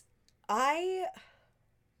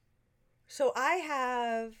 So I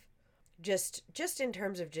have just in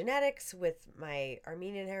terms of genetics with my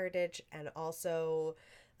Armenian heritage, and also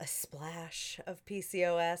a splash of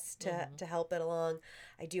PCOS to help it along,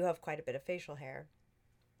 I do have quite a bit of facial hair.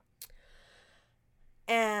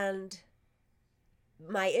 And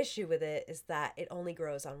my issue with it is that it only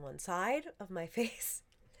grows on one side of my face.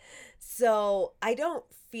 So I don't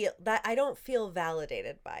feel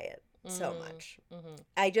validated by it so much.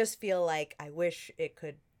 I just feel like I wish it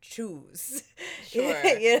could choose. Sure.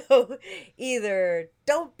 You know, either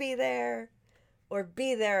don't be there or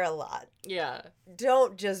be there a lot. Yeah.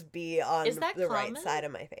 Don't just be on the common? right side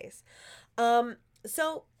of my face.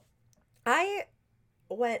 So I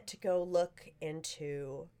went to go look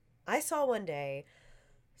into, I saw one day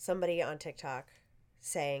somebody on TikTok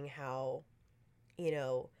saying how, you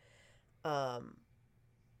know,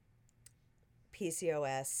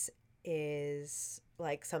 PCOS is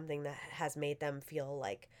like something that has made them feel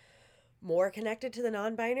like more connected to the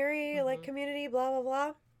non-binary like community, blah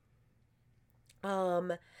blah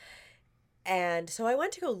blah. And so I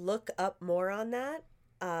went to go look up more on that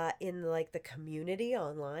in like the community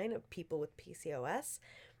online of people with PCOS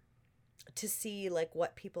to see like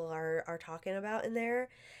what people are talking about in there,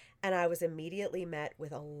 and I was immediately met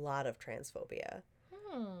with a lot of transphobia.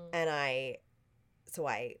 And I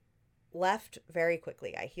left very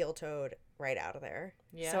quickly. I heel-toed right out of there.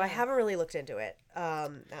 Yeah. So I haven't really looked into it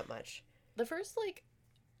that much. The first,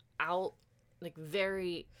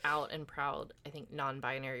 very out and proud, I think,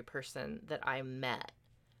 non-binary person that I met,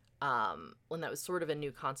 when that was sort of a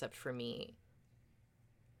new concept for me,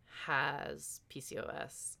 has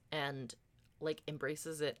PCOS and,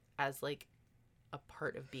 embraces it as, a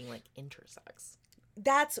part of being, intersex.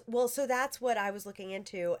 So that's what I was looking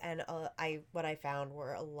into, and what I found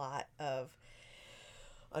were a lot of,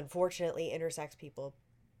 unfortunately, intersex people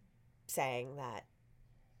saying that,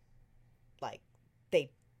 they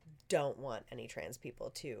don't want any trans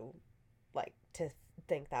people to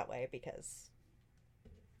think that way because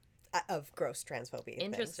of gross transphobia.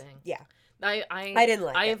 Interesting. Things. Yeah. I didn't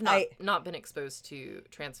like it. I have not been exposed to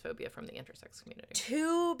transphobia from the intersex community.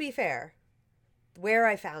 To be fair, where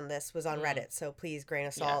I found this was on Reddit, so please, grain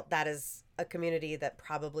of salt. Yeah. That is a community that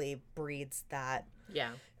probably breeds that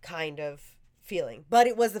kind of feeling. But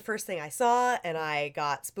it was the first thing I saw, and I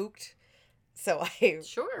got spooked, so I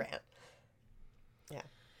ran. Yeah.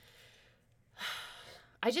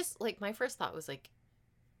 I just, my first thought was,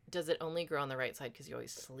 does it only grow on the right side because you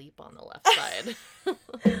always sleep on the left side?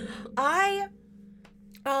 I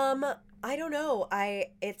don't know.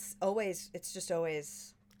 It's just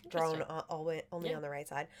always grown only on the right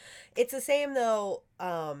side. It's the same though.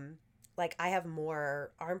 I have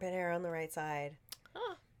more armpit hair on the right side.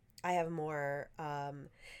 Huh. I have more.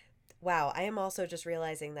 Wow. I am also just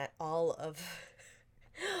realizing that all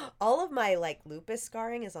of my lupus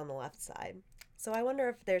scarring is on the left side. So I wonder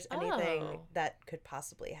if there's anything that could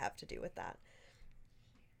possibly have to do with that.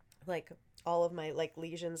 All of my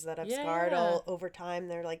lesions that I've scarred all over time,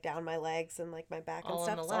 they're down my legs and my back and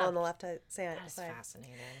stuff. It's all on the left side. That's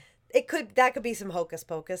fascinating. That could be some hocus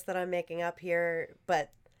pocus that I'm making up here,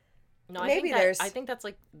 but no, maybe I think that's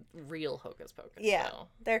real hocus pocus. Yeah,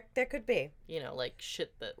 though. there could be.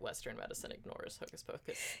 Shit that Western medicine ignores hocus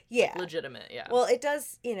pocus. Yeah, legitimate. Yeah. Well, it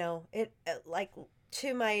does. It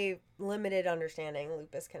to my limited understanding,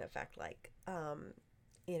 lupus can affect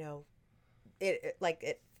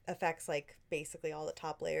it affects basically all the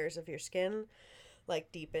top layers of your skin,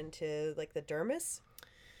 deep into the dermis.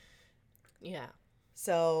 Yeah.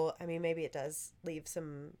 So, I mean, maybe it does leave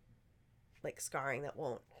some scarring that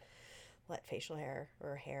won't let facial hair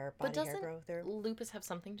or body hair grow through. Lupus have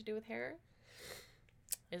something to do with hair?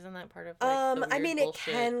 Isn't that part of I mean, it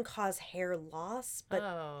bullshit? can cause hair loss, but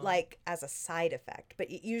as a side effect. But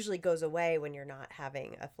it usually goes away when you're not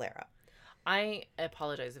having a flare up. I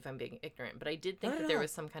apologize if I'm being ignorant, but I did think that there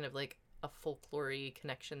was some kind of a folklore-y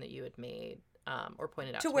connection that you had made or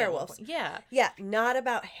pointed out to werewolves. Yeah. Yeah, not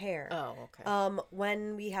about hair. Oh, okay.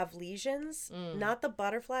 When we have lesions, not the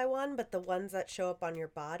butterfly one, but the ones that show up on your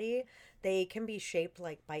body, they can be shaped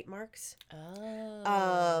like bite marks.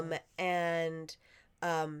 Oh. And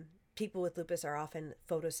people with lupus are often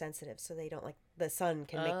photosensitive, so they don't the sun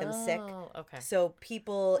can make them sick. Oh, okay. So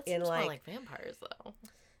people that seems more like vampires though.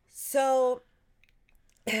 So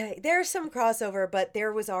there's some crossover, but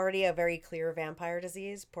there was already a very clear vampire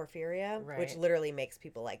disease, porphyria, which literally makes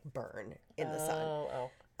people burn in the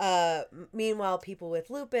sun. Meanwhile, people with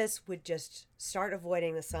lupus would just start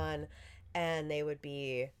avoiding the sun, and they would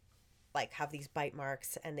be have these bite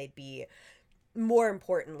marks, and they'd be, more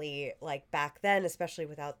importantly, back then, especially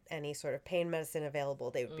without any sort of pain medicine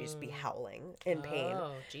available, they would just be howling in pain.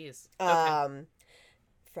 Oh, jeez. Okay.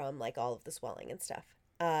 From all of the swelling and stuff.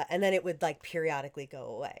 And then it would periodically go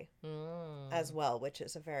away as well, which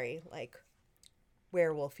is a very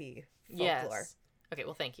werewolfy folklore. Yes. Okay,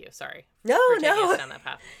 well, thank you. Sorry. No. Us down that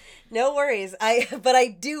path. No worries. But I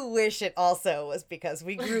do wish it also was because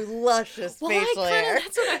we grew luscious facial hair.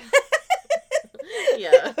 That's what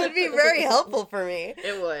yeah. It would be very helpful for me.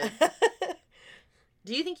 It would.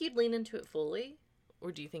 Do you think you'd lean into it fully?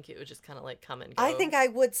 Or do you think it would just kind of come and go? I think I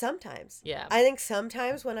would sometimes. Yeah. I think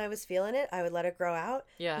sometimes when I was feeling it, I would let it grow out.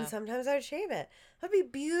 Yeah. And sometimes I would shave it. It would be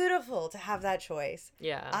beautiful to have that choice.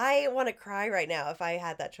 Yeah. I want to cry right now if I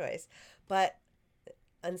had that choice. But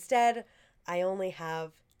instead, I only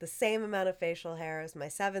have the same amount of facial hair as my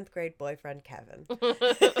 7th grade boyfriend, Kevin.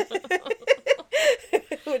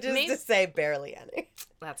 Which is to say barely any.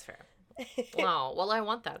 That's fair. Wow. Well, I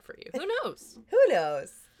want that for you. Who knows? Who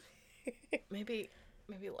knows? Maybe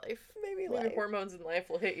life. Maybe life. Hormones in life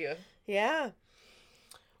will hit you. Yeah.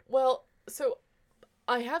 Well, so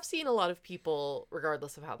I have seen a lot of people,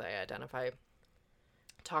 regardless of how they identify,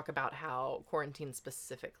 talk about how quarantine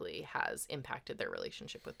specifically has impacted their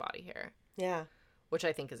relationship with body hair. Yeah. Which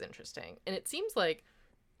I think is interesting. And it seems like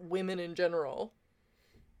women in general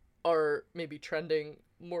are maybe trending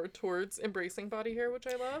more towards embracing body hair, which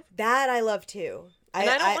I love. That I love too. And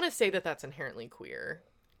I don't want to say that that's inherently queer,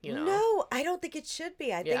 you know? No, I don't think it should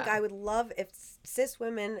be. I think Yeah. I would love if cis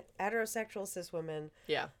women, heterosexual cis women,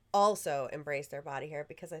 Yeah. also embrace their body hair,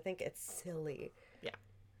 because I think it's silly. Yeah.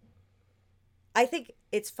 I think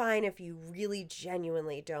it's fine if you really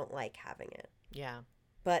genuinely don't like having it. Yeah.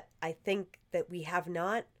 But I think that we have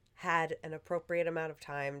not had an appropriate amount of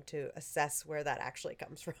time to assess where that actually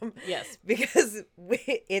comes from. Yes. Because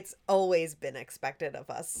it's always been expected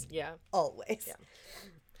of us. Yeah. Always. Yeah.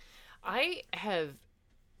 I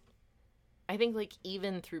think, like,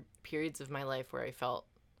 even through periods of my life where I felt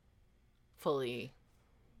fully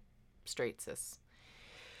straight cis,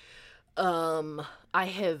 I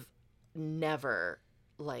have never,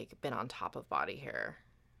 like, been on top of body hair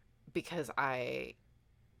because I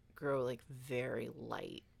grow, like, very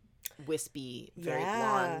light, wispy, very Yeah.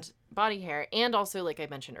 blonde body hair. And also, like I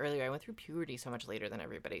mentioned earlier, I went through puberty so much later than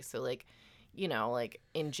everybody. So, like, you know, like,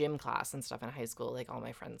 in gym class and stuff in high school, like, all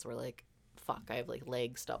my friends were like, fuck, I have, like,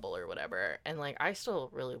 leg stubble or whatever. And, like, I still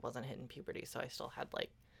really wasn't hitting puberty, so I still had,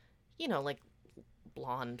 like, you know, like,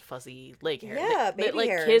 blonde, fuzzy leg hair. Yeah, that, baby like,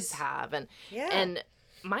 hairs. kids have. Yeah. And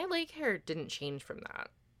my leg hair didn't change from that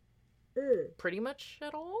pretty much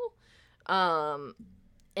at all.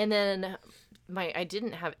 And then I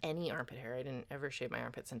didn't have any armpit hair. I didn't ever shave my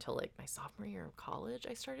armpits until, like, my sophomore year of college.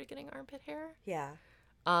 I started getting armpit hair. Yeah.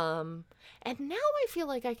 And now I feel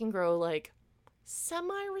like I can grow, like,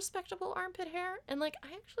 semi-respectable armpit hair, and, like, I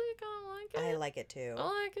actually kind of like it. I like it too. I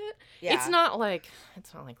like it. Yeah. It's not like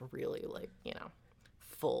really, like, you know,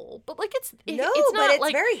 full, but, like, it's No, it's but not, it's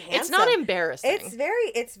like, very it's not handsome. embarrassing.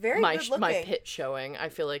 It's very my good looking. my pit showing, I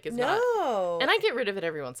feel like, is not. No. And I get rid of it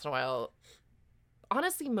every once in a while.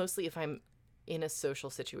 Honestly, mostly if I'm in a social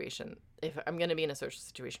situation. If I'm going to be in a social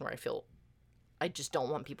situation where I feel I just don't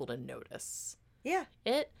want people to notice Yeah.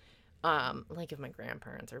 it. Like if my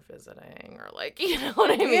grandparents are visiting, or, like, you know what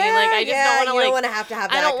I mean? Yeah, Like, I just don't want to, you like, don't want to have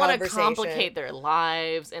that I don't want to conversation. complicate their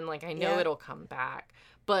lives, and, like, I know Yeah. it'll come back.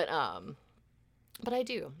 But I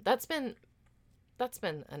do. That's been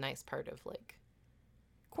a nice part of, like,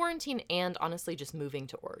 quarantine, and honestly just moving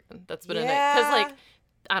to Oregon. That's been a nice, because, like,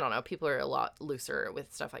 I don't know, people are a lot looser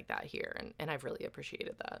with stuff like that here, and I've really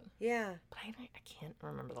appreciated that. Yeah. But I can't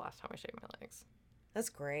remember the last time I shaved my legs. That's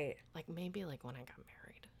great. Like, maybe, like, when I got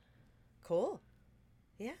married. Cool.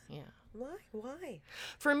 Yeah. Yeah. Why?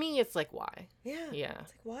 For me, it's like, why? Yeah. Yeah.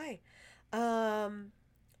 It's like, why?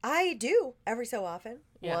 I do every so often.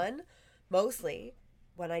 Yeah. One, mostly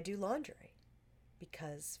when I do laundry,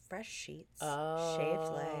 because fresh sheets,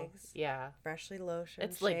 shaved legs, Yeah. freshly lotioned,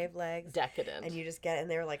 It's, like, shaved legs, Decadent. and you just get in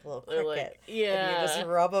there like a little They're cricket, like, yeah. and you just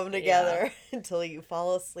rub them together until you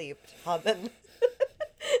fall asleep humming.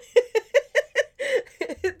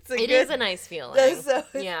 It is a nice feeling. So,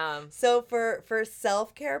 Yeah. So for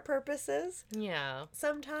self-care purposes, Yeah.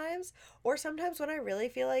 sometimes when I really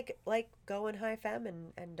feel like going high femme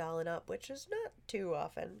and dolling up, which is not too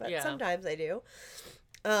often, but Yeah. sometimes I do.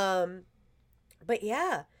 But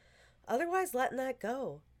yeah, otherwise letting that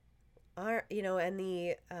go. And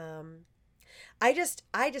the I just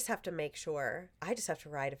have to make sure. I just have to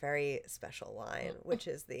ride a very special line, which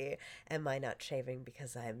is the am I not shaving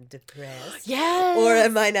because I'm depressed? Yes. Or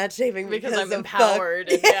am I not shaving because I'm of empowered.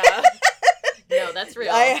 fuck- Yeah. No, that's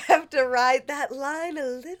real. I have to ride that line a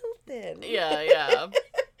little thin. Yeah.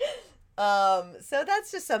 So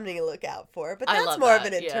that's just something to look out for. But I that's love more of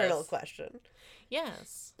that, an internal yes. question.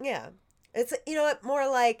 Yes. Yeah. It's, what, more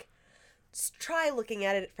like, try looking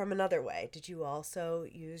at it from another way. Did you also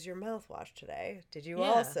use your mouthwash today? Did you Yeah.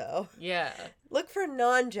 also Yeah. look for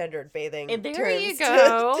non-gendered bathing And there terms you to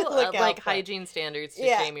go. look Like out for. hygiene standards to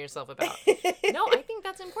Yeah. shame yourself about. No, I think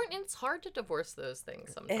that's important. It's hard to divorce those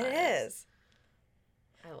things sometimes. It is.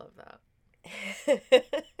 I love that.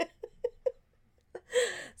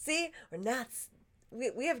 See, we're not.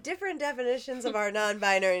 We have different definitions of our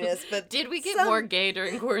non-binariness, but Did we get some- more gay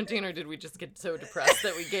during quarantine, or did we just get so depressed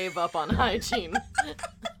that we gave up on hygiene?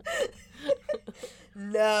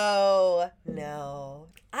 No.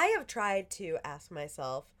 I have tried to ask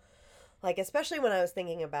myself, like, especially when I was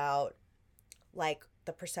thinking about, like,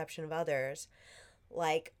 the perception of others,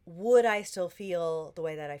 like, would I still feel the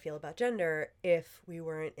way that I feel about gender if we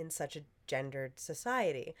weren't in such a gendered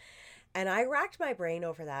society? And I racked my brain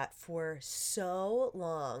over that for so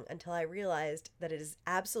long until I realized that it is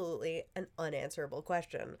absolutely an unanswerable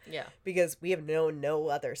question. Yeah. Because we have known no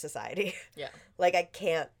other society. Yeah. Like,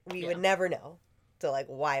 we Yeah. would never know. So, like,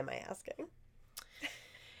 why am I asking?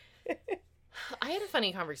 I had a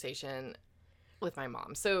funny conversation with my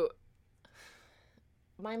mom. So,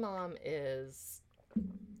 my mom is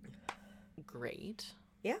great.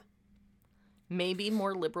 Yeah. Maybe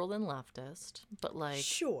more liberal than leftist, but like,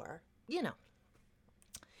 Sure. you know.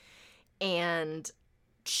 And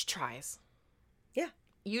she tries. Yeah.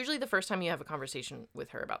 Usually the first time you have a conversation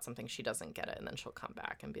with her about something, she doesn't get it, and then she'll come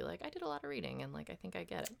back and be like, I did a lot of reading, and like, I think I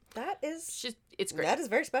get it. It's great. That is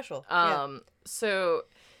very special. So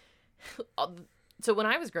when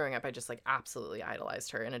I was growing up, I just like absolutely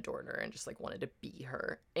idolized her and adored her and just like wanted to be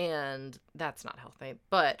her, and that's not healthy.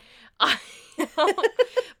 But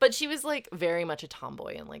but she was like very much a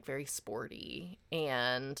tomboy and like very sporty,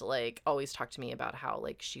 and like always talked to me about how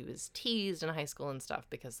like she was teased in high school and stuff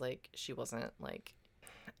because like she wasn't like,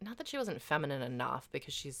 not that she wasn't feminine enough,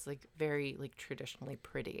 because she's like very like traditionally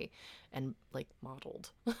pretty and like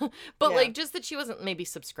modeled, but like just that she wasn't maybe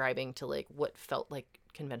subscribing to like what felt like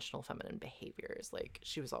conventional feminine behaviors. Like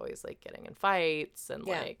she was always like getting in fights and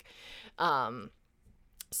like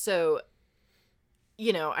so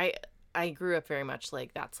you know, I grew up very much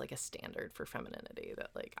like that's like a standard for femininity that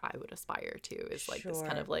like I would aspire to, is like this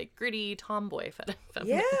kind of like gritty tomboy feminine.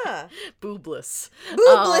 Yeah. Boobless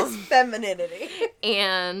femininity.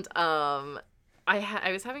 And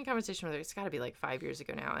I was having a conversation with her, it's got to be like 5 years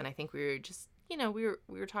ago now, and I think we were just, you know, we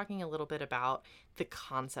were talking a little bit about the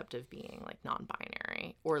concept of being like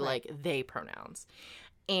non-binary or like they pronouns.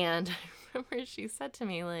 And I remember she said to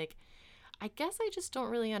me like, I guess I just don't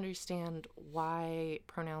really understand why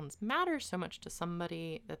pronouns matter so much to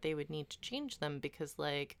somebody that they would need to change them, because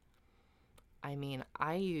like, I mean,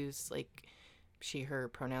 I use like she, her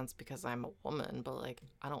pronouns because I'm a woman, but like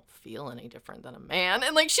I don't feel any different than a man.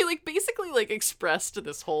 And like she like basically like expressed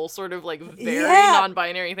this whole sort of like very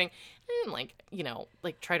non-binary thing. I didn't like, you know,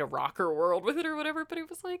 like try to rock her world with it or whatever, but it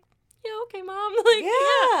was like, yeah, okay, mom. Like,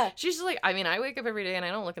 yeah. She's just like, I mean, I wake up every day and I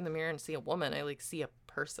don't look in the mirror and see a woman. I like see a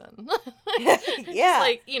person. Yeah.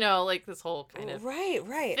 Like, you know, like this whole kind of right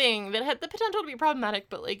thing that had the potential to be problematic,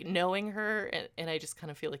 but like knowing her, and I just kind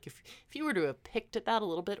of feel like if you were to have picked at that a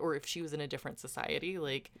little bit, or if she was in a different society,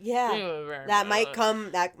 like that might come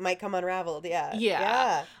unraveled.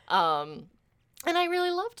 Yeah. And I really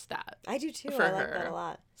loved that. I do too. For I like her. that a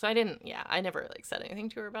lot. So I never like said anything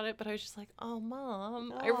to her about it, but I was just like, oh,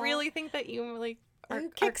 Mom, I really think that you like are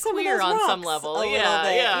queer on some level.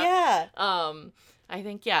 Yeah. I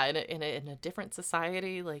think, in a different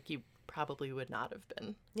society, like you probably would not have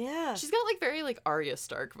been. Yeah. She's got like very like Arya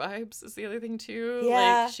Stark vibes is the other thing too.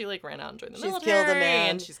 Yeah. Like she like ran out and joined the military. Killed a man.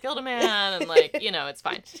 And she's killed a man and like, you know, it's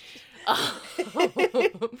fine.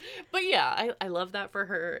 But yeah, I love that for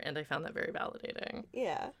her, and I found that very validating.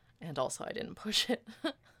 Yeah. And also I didn't push it.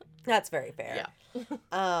 That's very fair.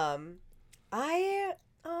 Yeah. I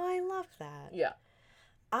love that. Yeah.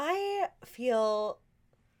 I feel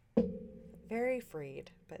very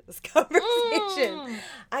freed by this conversation.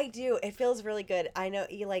 I do. It feels really good. I know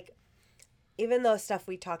you like, even though stuff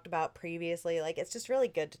we talked about previously, like it's just really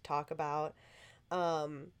good to talk about.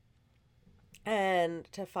 And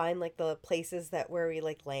to find like the places where we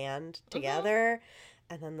like land together,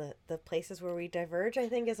 and then the places where we diverge, I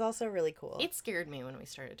think is also really cool. It scared me when we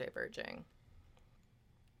started diverging.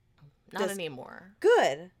 Not anymore.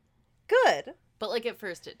 Good. But like at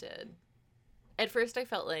first it did. At first I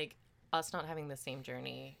felt like us not having the same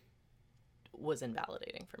journey was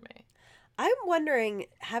invalidating for me. I'm wondering,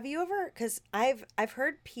 have you ever, because I've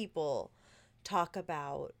heard people talk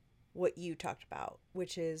about what you talked about,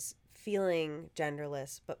 which is feeling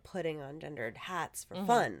genderless but putting on gendered hats for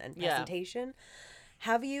fun and presentation.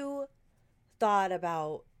 Have you thought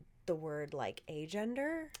about the word like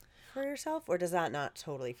agender for yourself, or does that not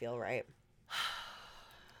totally feel right?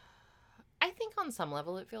 I think on some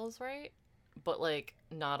level it feels right, but like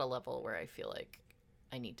not a level where I feel like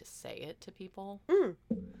I need to say it to people. Sure.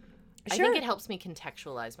 I think it helps me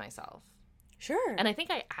contextualize myself. Sure. And I think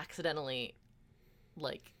I accidentally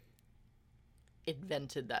like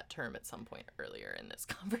invented that term at some point earlier in this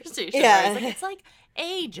conversation. Yeah. Where I was like, it's like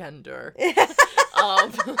agender.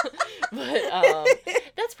 But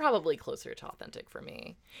that's probably closer to authentic for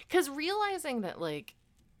me. Because realizing that like,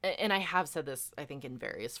 and I have said this, I think, in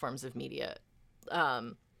various forms of media,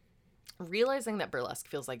 realizing that burlesque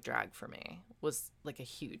feels like drag for me was like a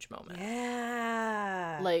huge moment.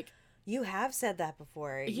 Yeah. Like, you have said that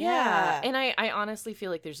before. Yeah. And I honestly feel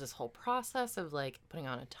like there's this whole process of like putting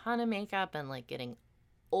on a ton of makeup and like getting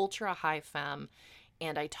ultra high femme.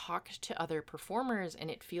 And I talk to other performers and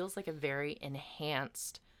it feels like a very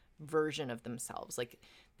enhanced version of themselves. Like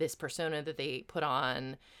this persona that they put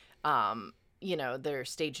on, you know, their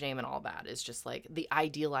stage name and all that is just like the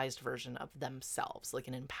idealized version of themselves, like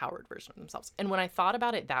an empowered version of themselves. And when I thought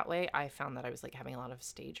about it that way, I found that I was like having a lot of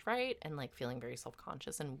stage fright and like feeling very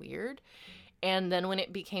self-conscious and weird. And then when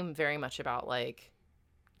it became very much about like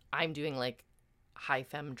I'm doing like high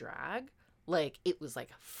femme drag, like it was like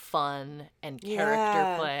fun and character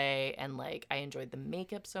Yeah. play, and like I enjoyed the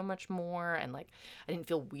makeup so much more, and like I didn't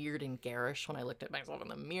feel weird and garish when I looked at myself in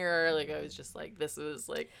the mirror. Like I was just like, this was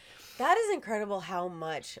like, That is incredible how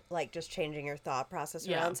much, like, just changing your thought process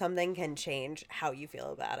Yeah. around something can change how you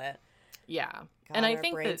feel about it. yeah. God, And I our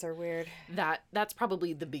think brains that are weird. that's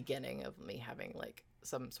probably the beginning of me having like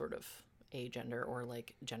some sort of agender or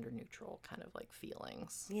like gender neutral kind of like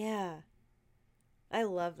feelings. Yeah. I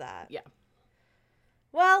love that. Yeah.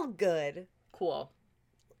 Well, good. Cool.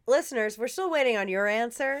 Listeners, we're still waiting on your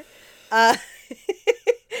answer.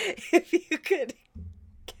 If you could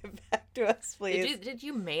get back to us, please. Did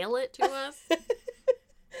you mail it to us?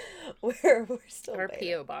 We're still Our waiting.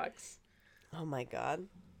 P.O. box. Oh my god.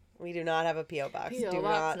 We do not have a P.O. box. P.O. Do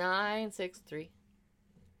box not. 963.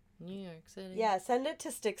 New York City. Yeah, send it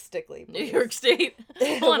to Stick Stickly, New please. York State.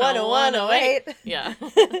 10108. Yeah.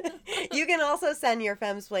 You can also send your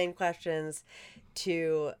Femsplain questions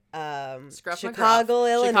to Scruff Chicago,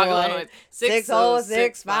 McGruff. Illinois,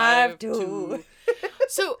 60652.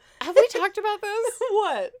 So, have we talked about this?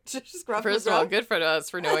 What? Scruff First of all, McGruff? good for us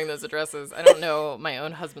for knowing those addresses. I don't know my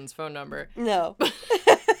own husband's phone number. No.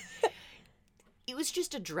 It was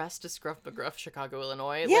just addressed to Scruff McGruff, Chicago,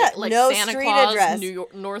 Illinois. Yeah, like no Santa street Claus, address. New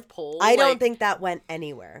York, North Pole. I don't like- think that went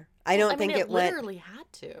anywhere. I don't think mean, it went. literally had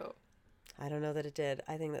to. I don't know that it did.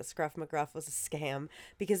 I think that Scruff McGruff was a scam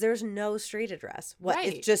because there's no street address. What?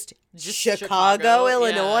 Right. It's just Just Chicago, yeah.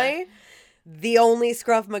 Illinois. The only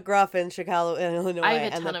Scruff McGruff in Chicago, Illinois. I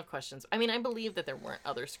have a and ton of questions. I mean, I believe that there weren't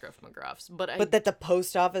other Scruff McGruffs, but But that the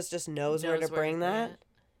post office just knows where knows to bring that. it.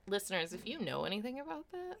 Listeners, if you know anything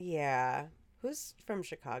about that, Yeah. Who's from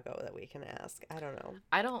Chicago that we can ask? I don't know.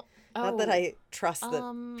 I don't. Oh, Not that I trust that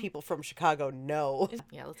um, people from Chicago know.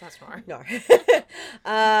 Yeah, let's ask more. No.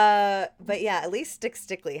 But yeah, at least Stick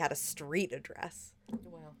Stickly had a street address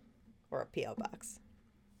Wow. or a P.O. box.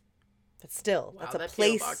 But still, Wow, that's a that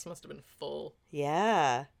place. PO box must have been full.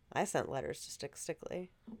 Yeah. I sent letters to Stick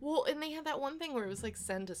Stickly. Well, and they had that one thing where it was like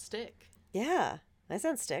send a stick. Yeah. I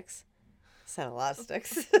sent sticks. Sent a lot of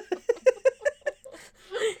sticks.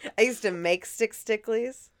 I used to make Stick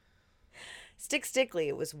Sticklies. Stick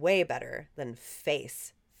Stickly was way better than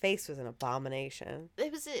Face. Face was an abomination.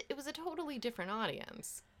 It was a totally different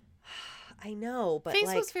audience. I know, but Face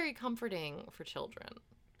like, was very comforting for children.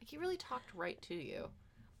 Like he really talked right to you.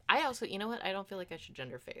 I also, you know what? I don't feel like I should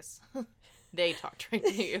gender Face. They talked right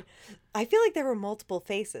to you. I feel like there were multiple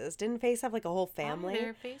faces. Didn't Face have like a whole Why family?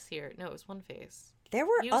 their face here? No, it was one face. There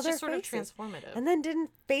were He was other just sort faces. of transformative. And then didn't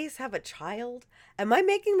Face have a child? Am I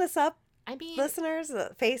making this up, I mean, listeners?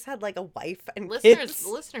 That Face had like a wife and listeners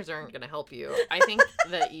kids? aren't going to help you. I think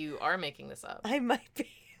that you are making this up. I might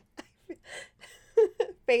be.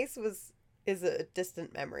 Face is a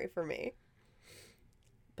distant memory for me.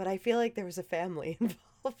 But I feel like there was a family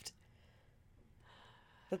involved.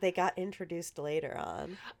 That they got introduced later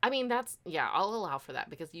on. I mean, I'll allow for that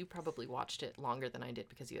because you probably watched it longer than I did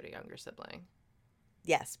because you had a younger sibling.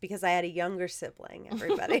 Yes, because I had a younger sibling,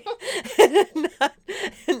 everybody.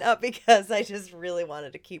 not because I just really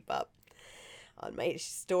wanted to keep up on my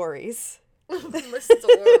stories. My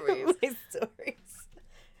stories. My stories.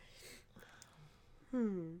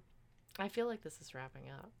 I feel like this is wrapping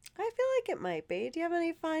up. I feel like it might be. Do you have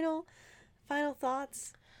any final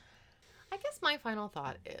thoughts? I guess my final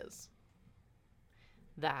thought is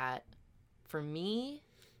that for me,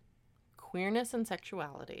 queerness and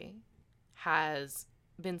sexuality has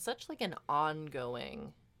been such like an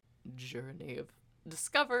ongoing journey of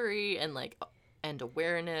discovery and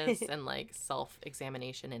awareness and like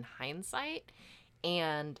self-examination in hindsight.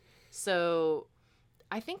 And so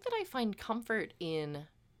I think that I find comfort in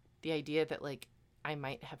the idea that like I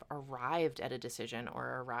might have arrived at a decision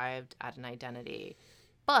or arrived at an identity,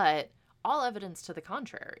 but all evidence to the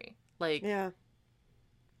contrary. Like, Yeah.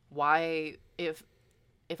 why, if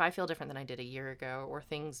I feel different than I did a year ago, or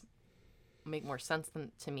things make more sense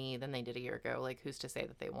to me than they did a year ago, like, who's to say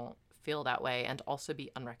that they won't feel that way and also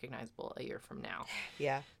be unrecognizable a year from now?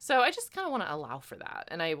 Yeah. So I just kind of want to allow for that.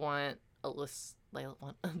 And I want the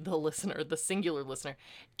listener, the singular listener,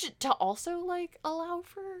 to also, like, allow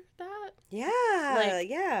for that. Yeah. Like-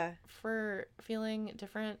 yeah. For feeling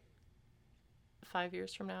different 5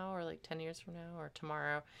 years from now, or like 10 years from now, or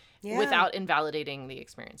tomorrow, Yeah. without invalidating the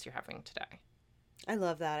experience you're having today. I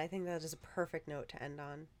love that. I think that is a perfect note to end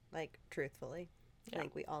on. Like, truthfully. Yeah. I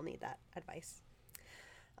think we all need that advice.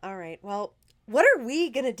 All right. Well, what are we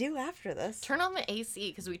going to do after this? Turn on the AC,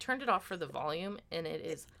 because we turned it off for the volume and it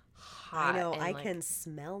is hot. I know. and, I like, can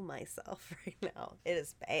smell myself right now. It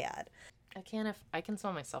is bad. I can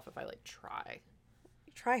smell myself if I like try.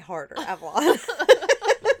 Try harder, Avalon.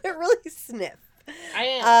 Really sniff.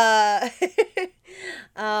 I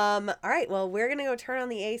am. All right. Well, we're gonna go turn on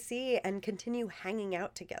the AC and continue hanging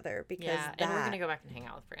out together because and we're gonna go back and hang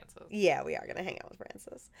out with Francis. Yeah, we are gonna hang out with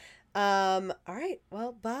Francis. All right.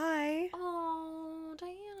 Well, bye. Oh,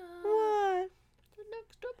 Diana. What? The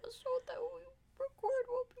next episode that we record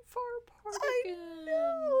will be far apart again. I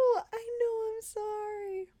know. I'm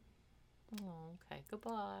sorry. Oh, okay.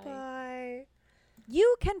 Goodbye. Bye.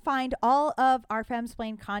 You can find all of our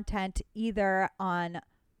Femsplained content either on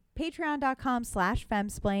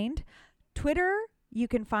patreon.com/Femsplained, Twitter, you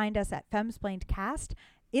can find us at FemsplainedCast,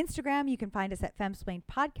 Instagram, you can find us at Femsplained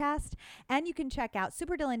Podcast, and you can check out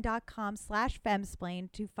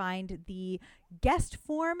superdylan.com/Femsplained to find the guest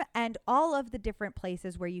form and all of the different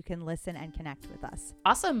places where you can listen and connect with us.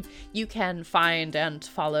 Awesome. You can find and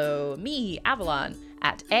follow me, Avalon,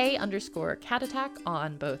 at @A_CatAttack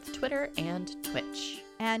on both Twitter and Twitch.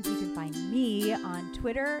 And you can find me on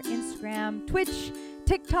Twitter, Instagram, Twitch,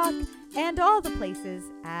 TikTok, and all the places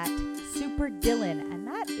at SuperDylan, and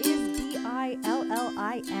that is DILLIN.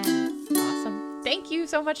 Awesome. Thank you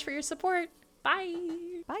so much for your support. Bye.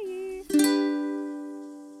 Bye.